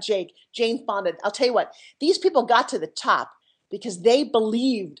 Body by Jake, Jane Fonda, I'll tell you what, these people got to the top because they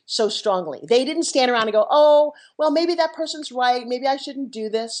believed so strongly. They didn't stand around and go, oh, well, maybe that person's right. Maybe I shouldn't do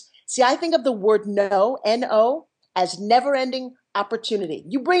this. See, I think of the word no, N-O, as never-ending opportunity.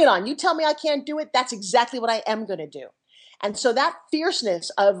 You bring it on. You tell me I can't do it. That's exactly what I am going to do. And so that fierceness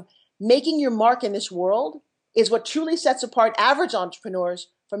of making your mark in this world is what truly sets apart average entrepreneurs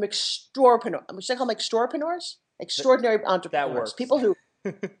from extraordinary. Should I call them extraordinary? Extraordinary entrepreneurs. That works. People who,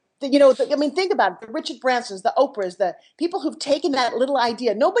 I mean, think about it. The Richard Bransons, the Oprahs, the people who've taken that little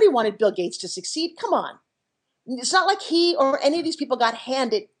idea. Nobody wanted Bill Gates to succeed. Come on. It's not like he or any of these people got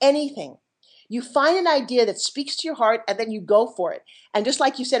handed anything. You find an idea that speaks to your heart and then you go for it. And just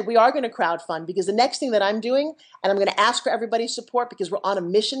like you said, we are going to crowdfund because the next thing that I'm doing, and I'm going to ask for everybody's support because we're on a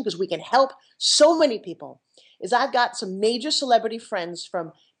mission because we can help so many people, is I've got some major celebrity friends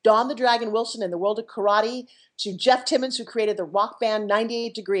from Don the Dragon Wilson in the world of karate to Jeff Timmons, who created the rock band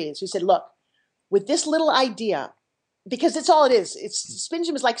 98 Degrees, who said, look, with this little idea, because it's all it is, Spin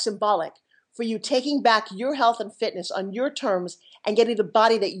Gym is like symbolic for you taking back your health and fitness on your terms and getting the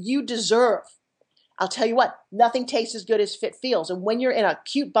body that you deserve. I'll tell you what, nothing tastes as good as fit feels. And when you're in a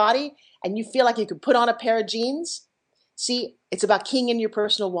cute body and you feel like you could put on a pair of jeans, see, it's about keying in your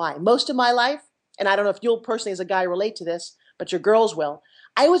personal why. Most of my life, and I don't know if you'll personally as a guy relate to this, but your girls will,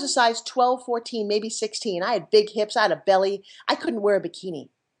 I was a size 12, 14, maybe 16. I had big hips, I had a belly. I couldn't wear a bikini.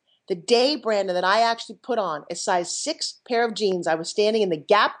 The day, Brandon, that I actually put on a size 6 pair of jeans, I was standing in the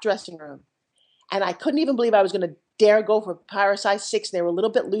Gap dressing room, and I couldn't even believe I was going to dare go for a pair of size 6, and they were a little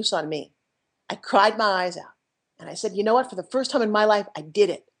bit loose on me. I cried my eyes out. And I said, you know what? For the first time in my life, I did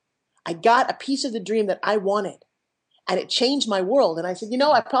it. I got a piece of the dream that I wanted. And it changed my world. And I said,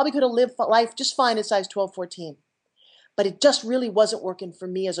 I probably could have lived life just fine at size 12, 14. But it just really wasn't working for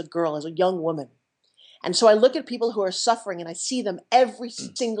me as a girl, as a young woman. And so I look at people who are suffering and I see them every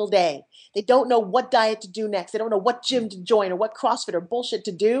single day. They don't know what diet to do next. They don't know what gym to join or what CrossFit or bullshit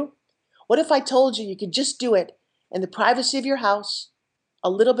to do. What if I told you could just do it in the privacy of your house, a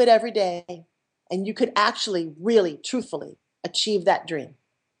little bit every day, and you could actually, really, truthfully achieve that dream?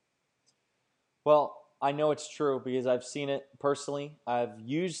 Well, I know it's true because I've seen it personally. I've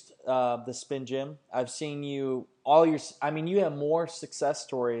used the Spin Gym. I've seen you, you have more success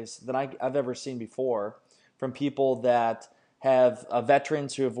stories than I've ever seen before from people that have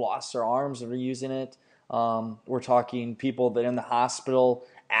veterans who have lost their arms and are using it. We're talking people that are in the hospital,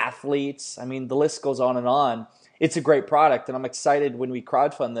 athletes. I mean, the list goes on and on. It's a great product, and I'm excited when we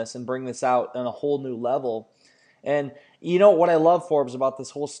crowdfund this and bring this out on a whole new level. And what I love, Forbes, about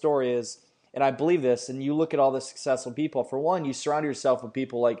this whole story is, and I believe this, and you look at all the successful people. For one, you surround yourself with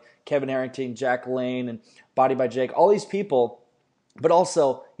people like Kevin Harrington, Jack LaLanne, and Body by Jake, all these people, but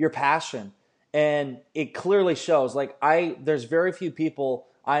also your passion. And it clearly shows. There's very few people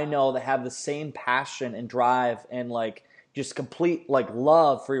I know that have the same passion and drive and just complete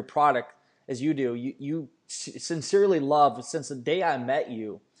love for your product as you do. You sincerely love since the day I met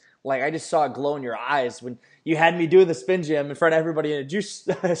you. I just saw it glow in your eyes when you had me do the Spin Gym in front of everybody in a juice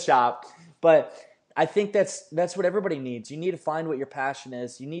shop. But I think that's what everybody needs. You need to find what your passion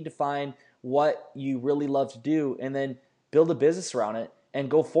is. You need to find what you really love to do and then build a business around it and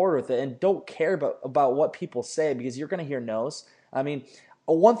go forward with it. And don't care about what people say because you're going to hear no's. I mean,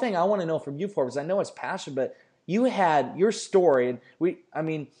 one thing I want to know from you, Forbes, I know it's passion, but you had your story, and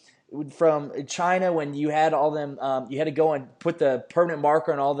from China when you had all them, you had to go and put the permanent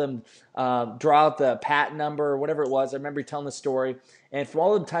marker on all them, draw out the patent number or whatever it was. I remember you telling the story. And from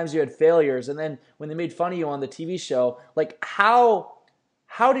all the times you had failures, and then when they made fun of you on the TV show,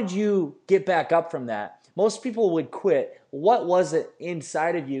 how did you get back up from that? Most people would quit. What was it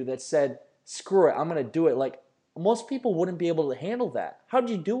inside of you that said, screw it, I'm going to do it? Most people wouldn't be able to handle that. How did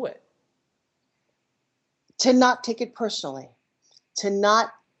you do it? To not take it personally,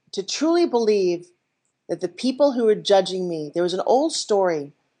 to truly believe that the people who were judging me, there was an old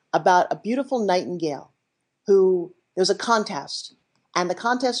story about a beautiful nightingale who, there was a contest, and the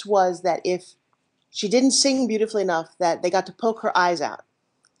contest was that if she didn't sing beautifully enough, that they got to poke her eyes out.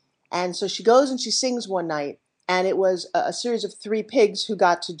 And so she goes and she sings one night, and it was a series of three pigs who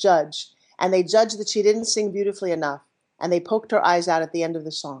got to judge, and they judged that she didn't sing beautifully enough, and they poked her eyes out at the end of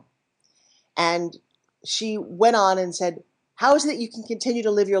the song. And she went on and said, how is it that you can continue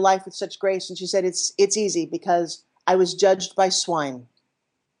to live your life with such grace? And she said, it's easy because I was judged by swine.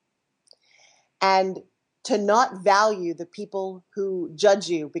 And to not value the people who judge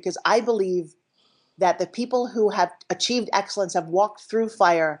you, because I believe that the people who have achieved excellence have walked through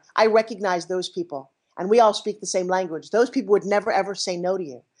fire. I recognize those people, and we all speak the same language. Those people would never, ever say no to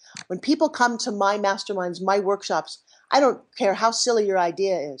you. When people come to my masterminds, my workshops, I don't care how silly your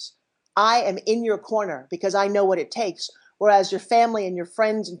idea is. I am in your corner because I know what it takes. Whereas your family and your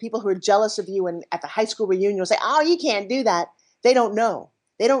friends and people who are jealous of you and at the high school reunion will say, oh, you can't do that. They don't know.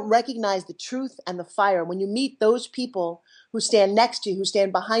 They don't recognize the truth and the fire. When you meet those people who stand next to you, who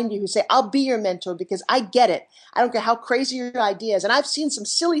stand behind you, who say, I'll be your mentor because I get it. I don't care how crazy your idea is. And I've seen some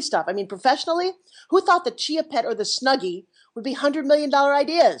silly stuff. I mean, professionally, who thought the Chia Pet or the Snuggie would be $100 million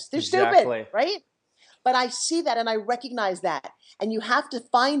ideas? They're stupid, right? But I see that and I recognize that. And you have to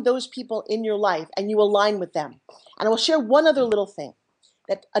find those people in your life and you align with them. And I will share one other little thing,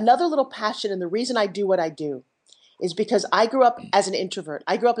 that another little passion, and the reason I do what I do is because I grew up as an introvert.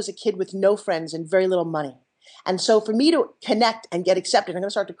 I grew up as a kid with no friends and very little money. And so for me to connect and get accepted, I'm going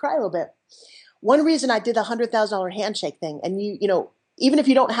to start to cry a little bit. One reason I did the $100,000 handshake thing, and you know, even if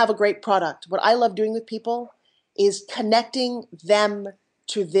you don't have a great product, what I love doing with people is connecting them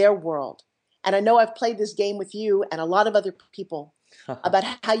to their world. And I know I've played this game with you and a lot of other people about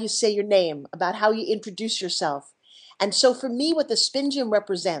how you say your name, about how you introduce yourself. And so for me, what the Spin Gym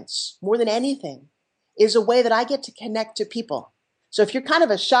represents more than anything is a way that I get to connect to people. So if you're kind of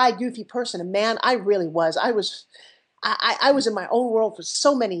a shy, goofy person, and man, I really was. I was in my own world for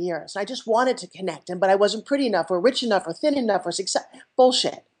so many years. I just wanted to connect, but I wasn't pretty enough or rich enough or thin enough or success.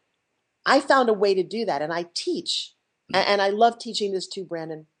 Bullshit. I found a way to do that, and I teach. And I love teaching this too,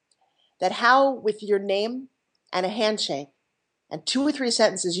 Brandon, that how with your name and a handshake and 2 or 3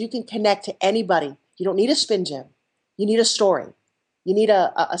 sentences, you can connect to anybody. You don't need a Spin Gym. You need a story. You need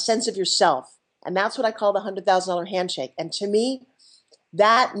a sense of yourself. And that's what I call the $100,000 handshake. And to me,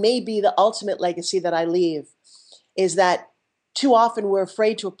 that may be the ultimate legacy that I leave, is that too often we're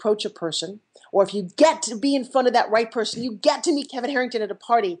afraid to approach a person, or if you get to be in front of that right person, you get to meet Kevin Harrington at a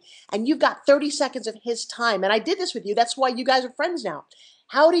party, and you've got 30 seconds of his time. And I did this with you. That's why you guys are friends now.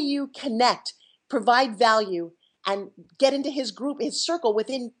 How do you connect, provide value, and get into his group, his circle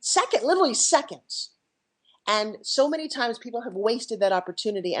within literally seconds? And so many times people have wasted that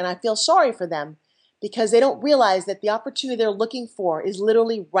opportunity, and I feel sorry for them because they don't realize that the opportunity they're looking for is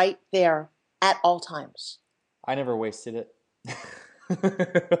literally right there at all times. I never wasted it.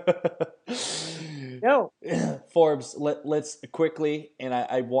 No. Forbes, let's quickly, and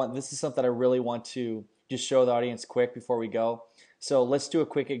I want, this is something I really want to just show the audience quick before we go. So let's do a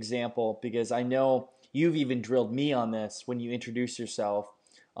quick example, because I know you've even drilled me on this when you introduce yourself.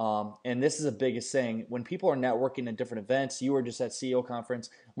 And this is the biggest thing. When people are networking at different events, you were just at CEO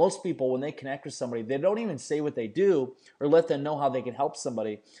conference, most people, when they connect with somebody, they don't even say what they do or let them know how they can help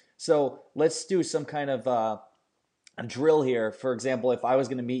somebody. So let's do some kind of a drill here. For example, if I was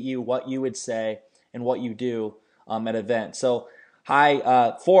going to meet you, what you would say and what you do at an event. So,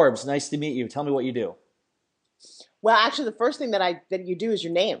 hi, Forbes, nice to meet you. Tell me what you do. Well, actually, the first thing that you do is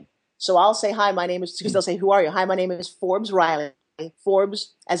your name. So I'll say, hi, my name is, because they'll say, who are you? Hi, my name is Forbes Riley.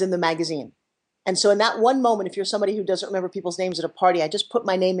 Forbes as in the magazine. And so in that one moment, if you're somebody who doesn't remember people's names at a party, I just put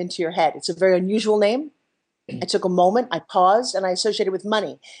my name into your head. It's a very unusual name. I took a moment, I paused, and I associated with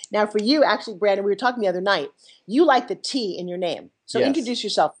money. Now for you, actually, Brandon, we were talking the other night, you like the T in your name. So Yes. Introduce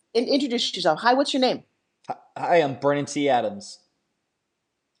yourself. Introduce yourself. Hi, what's your name? Hi, I'm Brennan T. Adams.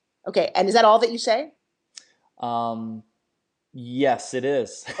 Okay, and is that all that you say? Yes, it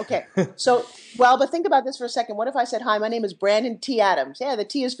is. Okay. So, well, but think about this for a second. What if I said, hi, my name is Brandon T. Adams? Yeah, the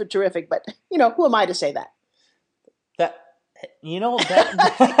T is for terrific, but, who am I to say that? That.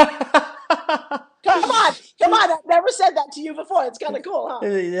 Come on. I've never said that to you before. It's kind of cool, huh?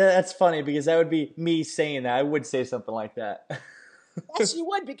 Yeah, that's funny, because that would be me saying that. I would say something like that. Yes, you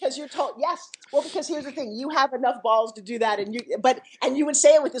would, because you're told. Yes. Well, because here's the thing. You have enough balls to do that, and you would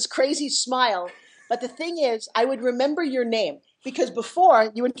say it with this crazy smile. But the thing is, I would remember your name, because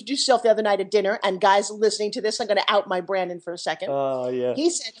before you introduced yourself the other night at dinner, and guys listening to this, I'm going to out my Brandon for a second. Oh, yeah. He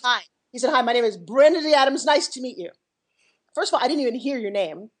said, hi. He said, hi, my name is Brandon T. Adams. Nice to meet you. First of all, I didn't even hear your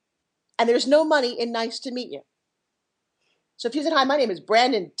name, and there's no money in nice to meet you. So if you said, hi, my name is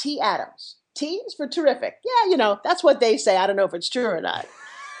Brandon T. Adams. T is for terrific. Yeah, that's what they say. I don't know if it's true or not.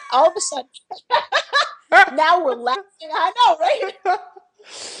 All of a sudden, now we're laughing. I know, right?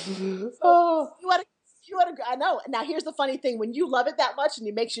 Oh, You want to, I know. Now, here's the funny thing. When you love it that much and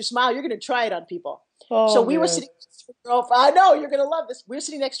it makes you smile, you're going to try it on people. So oh we were man. sitting next to a girl. I know you're going to love this. We were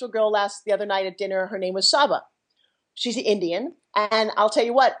sitting next to a girl the other night at dinner. Her name was Saba. She's Indian. And I'll tell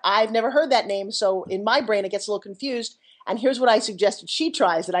you what, I've never heard that name. So in my brain, it gets a little confused. And here's what I suggested she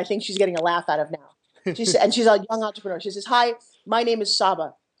tries that I think she's getting a laugh out of now. She said, and she's a young entrepreneur. She says, "Hi, my name is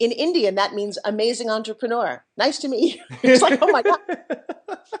Saba. In Indian, that means amazing entrepreneur. Nice to meet you." It's like, oh my God.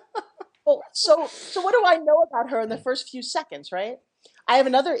 Well, so what do I know about her in the first few seconds, right? I have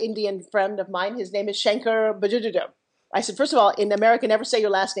another Indian friend of mine. His name is Shankar Bajujudu. I said, first of all, in America, never say your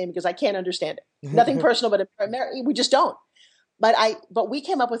last name because I can't understand it. Nothing personal, but in America, we just don't. But we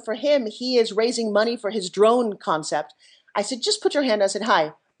came up with, for him, he is raising money for his drone concept. I said, just put your hand. I said,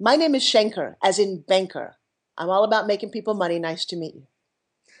 "Hi, my name is Shankar, as in banker. I'm all about making people money. Nice to meet you."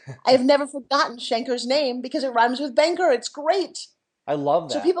 I have never forgotten Shankar's name because it rhymes with banker. It's great. I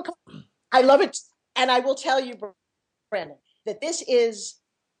love So that. people come, I love it. And I will tell you, Brandon, that this is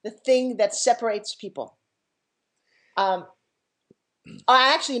the thing that separates people. I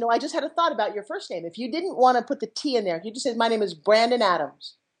actually, I just had a thought about your first name. If you didn't want to put the T in there, if you just said, "My name is Brandon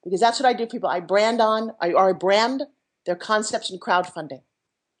Adams," because that's what I do, people. I brand their concepts in crowdfunding.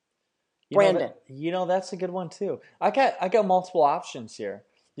 Brandon. That's a good one too. I got multiple options here.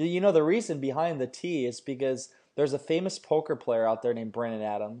 The reason behind the T is because there's a famous poker player out there named Brandon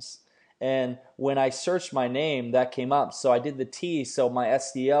Adams. And when I searched my name, that came up. So I did the T. So my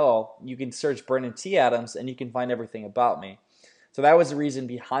SEO, you can search Brandon T. Adams and you can find everything about me. So that was the reason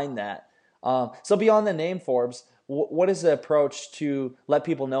behind that. So beyond the name, Forbes, what is the approach to let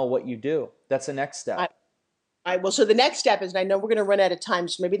people know what you do? That's the next I, step. well, so the next step is, and I know we're going to run out of time,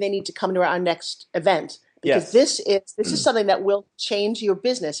 so maybe they need to come to our next event because Yes. this is something that will change your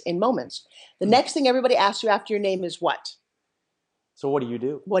business in moments. The next thing everybody asks you after your name is what? So what do you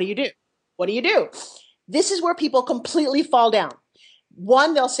do? What do you do? What do you do? This is where people completely fall down.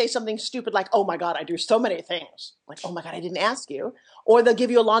 One, they'll say something stupid like, "Oh my God, I do so many things." Like, "Oh my God, I didn't ask you." Or they'll give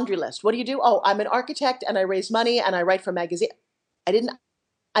you a laundry list. "What do you do?" "Oh, I'm an architect and I raise money and I write for magazine."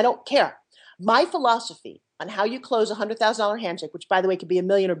 I don't care. My philosophy on how you close $100,000 handshake, which by the way could be $1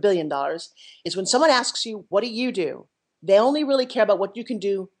 million or $1 billion, is when someone asks you, "What do you do?" They only really care about what you can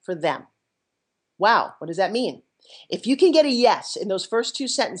do for them. Wow, what does that mean? If you can get a yes in those first two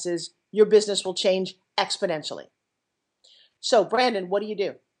sentences, your business will change exponentially. So, Brandon, what do you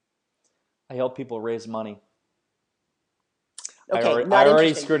do? I help people raise money. I Okay, already, I not already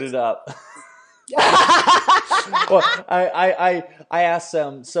interesting. screwed it up. Well, I asked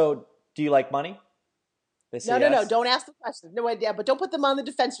them, so do you like money? They say No. yes. Don't ask the question. No idea, but don't put them on the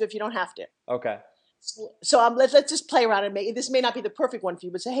defensive if you don't have to. Okay. So let's just play around and this may not be the perfect one for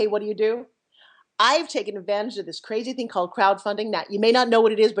you, but say, "Hey, what do you do?" I've taken advantage of this crazy thing called crowdfunding. Now, you may not know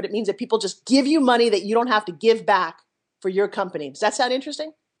what it is, but it means that people just give you money that you don't have to give back for your company. Does that sound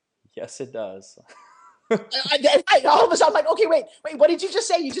interesting? Yes, it does. All of a sudden, I'm like, okay, wait, what did you just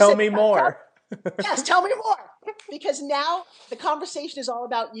say? You just Tell said me more. Yes, tell me more. Because now the conversation is all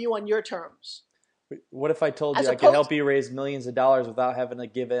about you on your terms. What if I told you As I could opposed help you raise millions of dollars without having to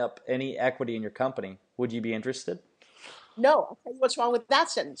give up any equity in your company? Would you be interested? No, I'll tell you what's wrong with that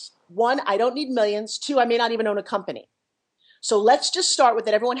sentence. One, I don't need millions. Two, I may not even own a company. So let's just start with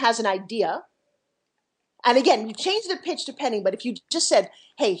that everyone has an idea. And again, you change the pitch depending, but if you just said,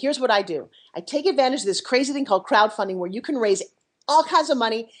 "Hey, here's what I do. I take advantage of this crazy thing called crowdfunding where you can raise all kinds of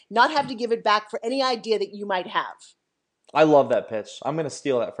money, not have to give it back for any idea that you might have." I love that pitch. I'm going to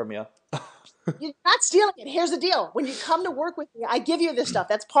steal that from you. You're not stealing it. Here's the deal. When you come to work with me, I give you this stuff.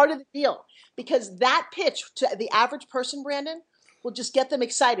 That's part of the deal. Because that pitch to the average person, Brandon, will just get them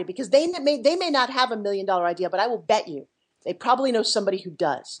excited because they may not have $1 million idea, but I will bet you they probably know somebody who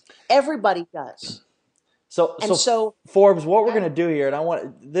does. Everybody does. So, And so so, Forbes, what we're yeah, going to do here,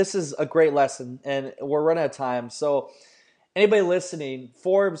 and this is a great lesson, and we're running out of time. So, anybody listening,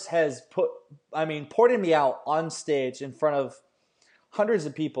 Forbes has pointed me out on stage in front of hundreds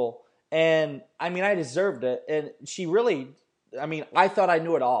of people, and I deserved it. And she really, I thought I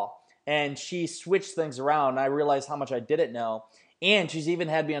knew it all, and she switched things around. And I realized how much I didn't know, and she's even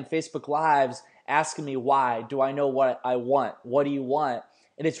had me on Facebook Lives asking me why. Do I know what I want? What do you want?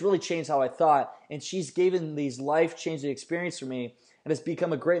 And it's really changed how I thought. And she's given these life-changing experiences for me, and has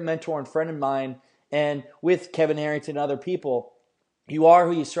become a great mentor and friend of mine. And with Kevin Harrington and other people, you are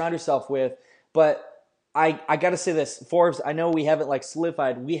who you surround yourself with. But I got to say this, Forbes, I know we haven't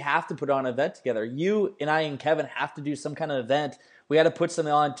solidified. We have to put on an event together. You and I and Kevin have to do some kind of event. We got to put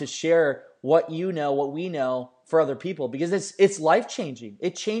something on to share what you know, what we know for other people, because it's life-changing.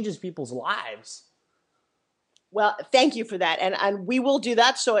 It changes people's lives. Well, thank you for that. And we will do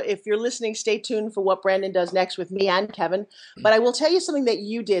that. So if you're listening, stay tuned for what Brandon does next with me and Kevin. But I will tell you something that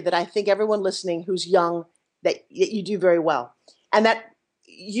you did that I think everyone listening who's young, that you do very well. And that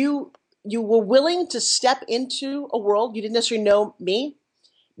you were willing to step into a world you didn't necessarily know me.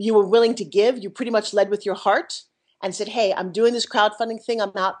 You were willing to give. You pretty much led with your heart and said, hey, I'm doing this crowdfunding thing.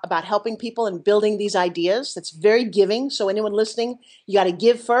 I'm not about helping people and building these ideas. That's very giving. So anyone listening, you got to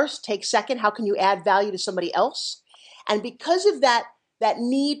give first, take second. How can you add value to somebody else? And because of that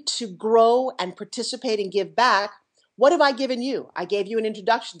need to grow and participate and give back, what have I given you? I gave you an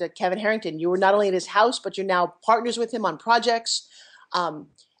introduction to Kevin Harrington. You were not only at his house, but you're now partners with him on projects. And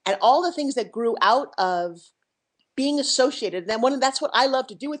all the things that grew out of being associated. And then that's what I love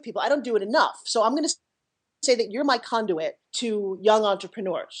to do with people. I don't do it enough. So I'm going to say that you're my conduit to young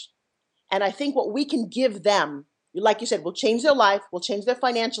entrepreneurs. And I think what we can give them, like you said, will change their life, will change their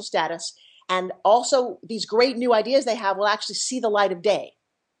financial status. And also these great new ideas they have will actually see the light of day.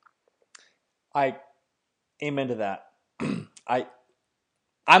 I amen to that.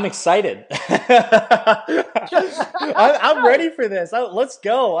 I'm excited. I'm ready for this. Let's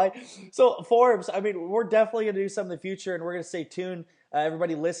go. So Forbes, I mean, we're definitely going to do something in the future, and we're going to stay tuned.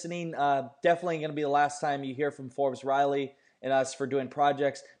 Everybody listening, definitely going to be the last time you hear from Forbes Riley and us for doing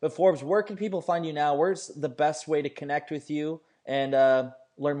projects. But Forbes, where can people find you now? Where's the best way to connect with you and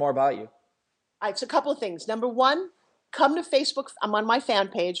learn more about you? All right, so a couple of things. Number one, come to Facebook. I'm on my fan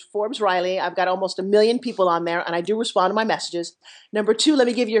page, Forbes Riley. I've got almost 1 million people on there, and I do respond to my messages. Number two, let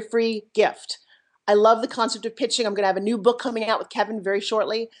me give you a free gift. I love the concept of pitching. I'm going to have a new book coming out with Kevin very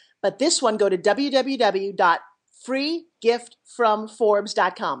shortly. But this one, go to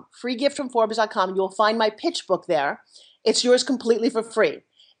www.freegiftfromforbes.com. Freegiftfromforbes.com. You'll find my pitch book there. It's yours completely for free.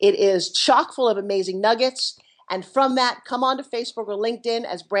 It is chock full of amazing nuggets. And from that, come on to Facebook or LinkedIn.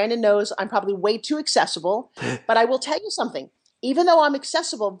 As Brandon knows, I'm probably way too accessible. But I will tell you something. Even though I'm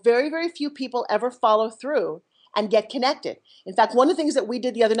accessible, very, very few people ever follow through and get connected. In fact, one of the things that we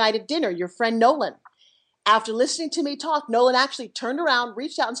did the other night at dinner, your friend Nolan, after listening to me talk, Nolan actually turned around,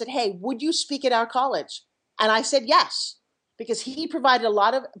 reached out and said, hey, would you speak at our college? And I said yes, because he provided a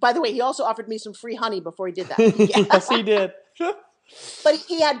lot of, by the way, he also offered me some free honey before he did that. Yes, he did. But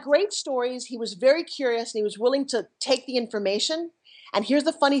he had great stories. He was very curious, and he was willing to take the information. And here's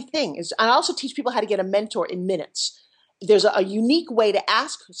the funny thing is I also teach people how to get a mentor in minutes. There's a unique way to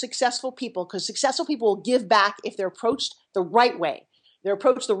ask successful people, because successful people will give back if they're approached the right way. They're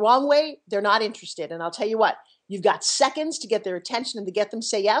approached the wrong way, they're not interested. And I'll tell you what, you've got seconds to get their attention and to get them to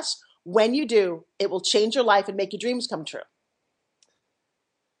say yes. When you do, it will change your life and make your dreams come true.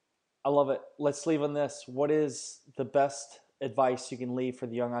 I love it. Let's leave on this. What is the best advice you can leave for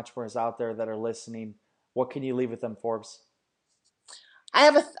the young entrepreneurs out there that are listening? What can you leave with them, Forbes? I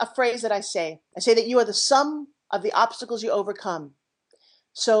have a phrase that I say. I say that you are the sum of the obstacles you overcome.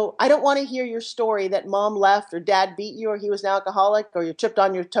 So I don't want to hear your story that mom left or dad beat you or he was an alcoholic or you tripped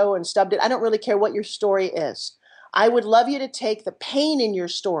on your toe and stubbed it. I don't really care what your story is. I would love you to take the pain in your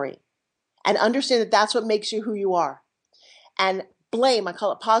story and understand that that's what makes you who you are. And blame, I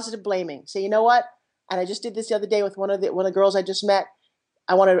call it positive blaming. Say, you know what? And I just did this the other day with one of the girls I just met.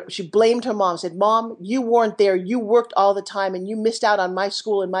 She blamed her mom, said, Mom, you weren't there. You worked all the time and you missed out on my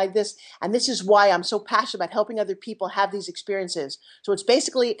school and my this. And this is why I'm so passionate about helping other people have these experiences. So it's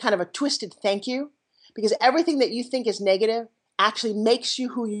basically kind of a twisted thank you, because everything that you think is negative actually makes you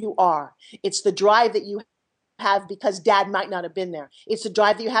who you are. It's the drive that you have because dad might not have been there. It's the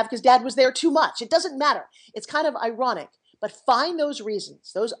drive that you have because dad was there too much. It doesn't matter. It's kind of ironic, but find those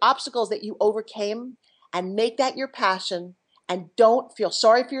reasons, those obstacles that you overcame, and make that your passion. And don't feel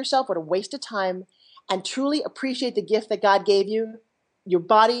sorry for yourself. What a waste of time. And truly appreciate the gift that God gave you, your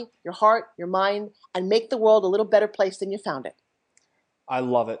body, your heart, your mind, and make the world a little better place than you found it. I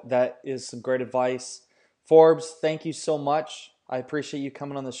love it. That is some great advice. Forbes, thank you so much. I appreciate you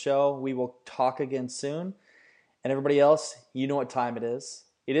coming on the show. We will talk again soon. And everybody else, you know what time it is.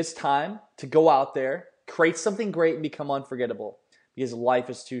 It is time to go out there, create something great, and become unforgettable, because life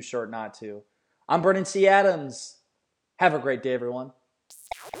is too short not to. I'm Brendan C. Adams. Have a great day, everyone.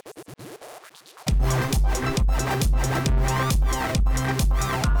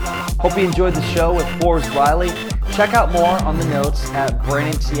 Hope you enjoyed the show with Forbes Riley. Check out more on the notes at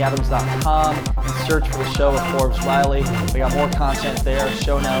brandonadams.com and search for the show with Forbes Riley. We got more content there,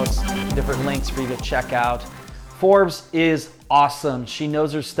 show notes, different links for you to check out. Forbes is awesome. She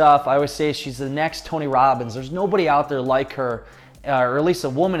knows her stuff. I always say she's the next Tony Robbins. There's nobody out there like her, or at least a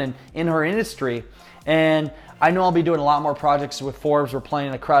woman in her industry. And I know I'll be doing a lot more projects with Forbes. We're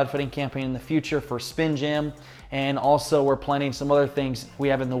planning a crowdfunding campaign in the future for Spin Gym, and also we're planning some other things we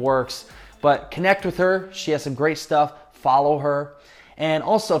have in the works But connect with her. She has some great stuff. Follow her. And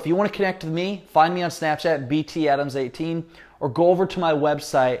also, if you want to connect with me, find me on Snapchat, btadams18, or go over to my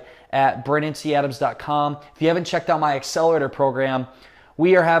website at brandonadams.com. If you haven't checked out my accelerator program,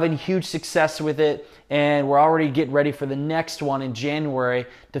 we are having huge success with it, and we're already getting ready for the next one in January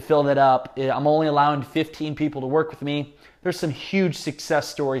to fill that up. I'm only allowing 15 people to work with me. There's some huge success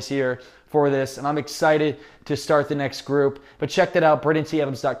stories here for this, and I'm excited to start the next group. But check that out,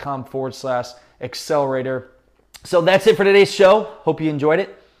 brandonadams.com/accelerator. So that's it for today's show. Hope you enjoyed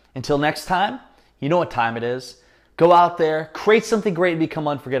it. Until next time, you know what time it is. Go out there, create something great, and become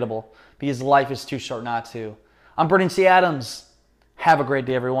unforgettable, because life is too short not to. I'm Brandon C. Adams. Have a great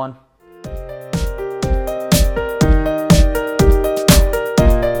day, everyone.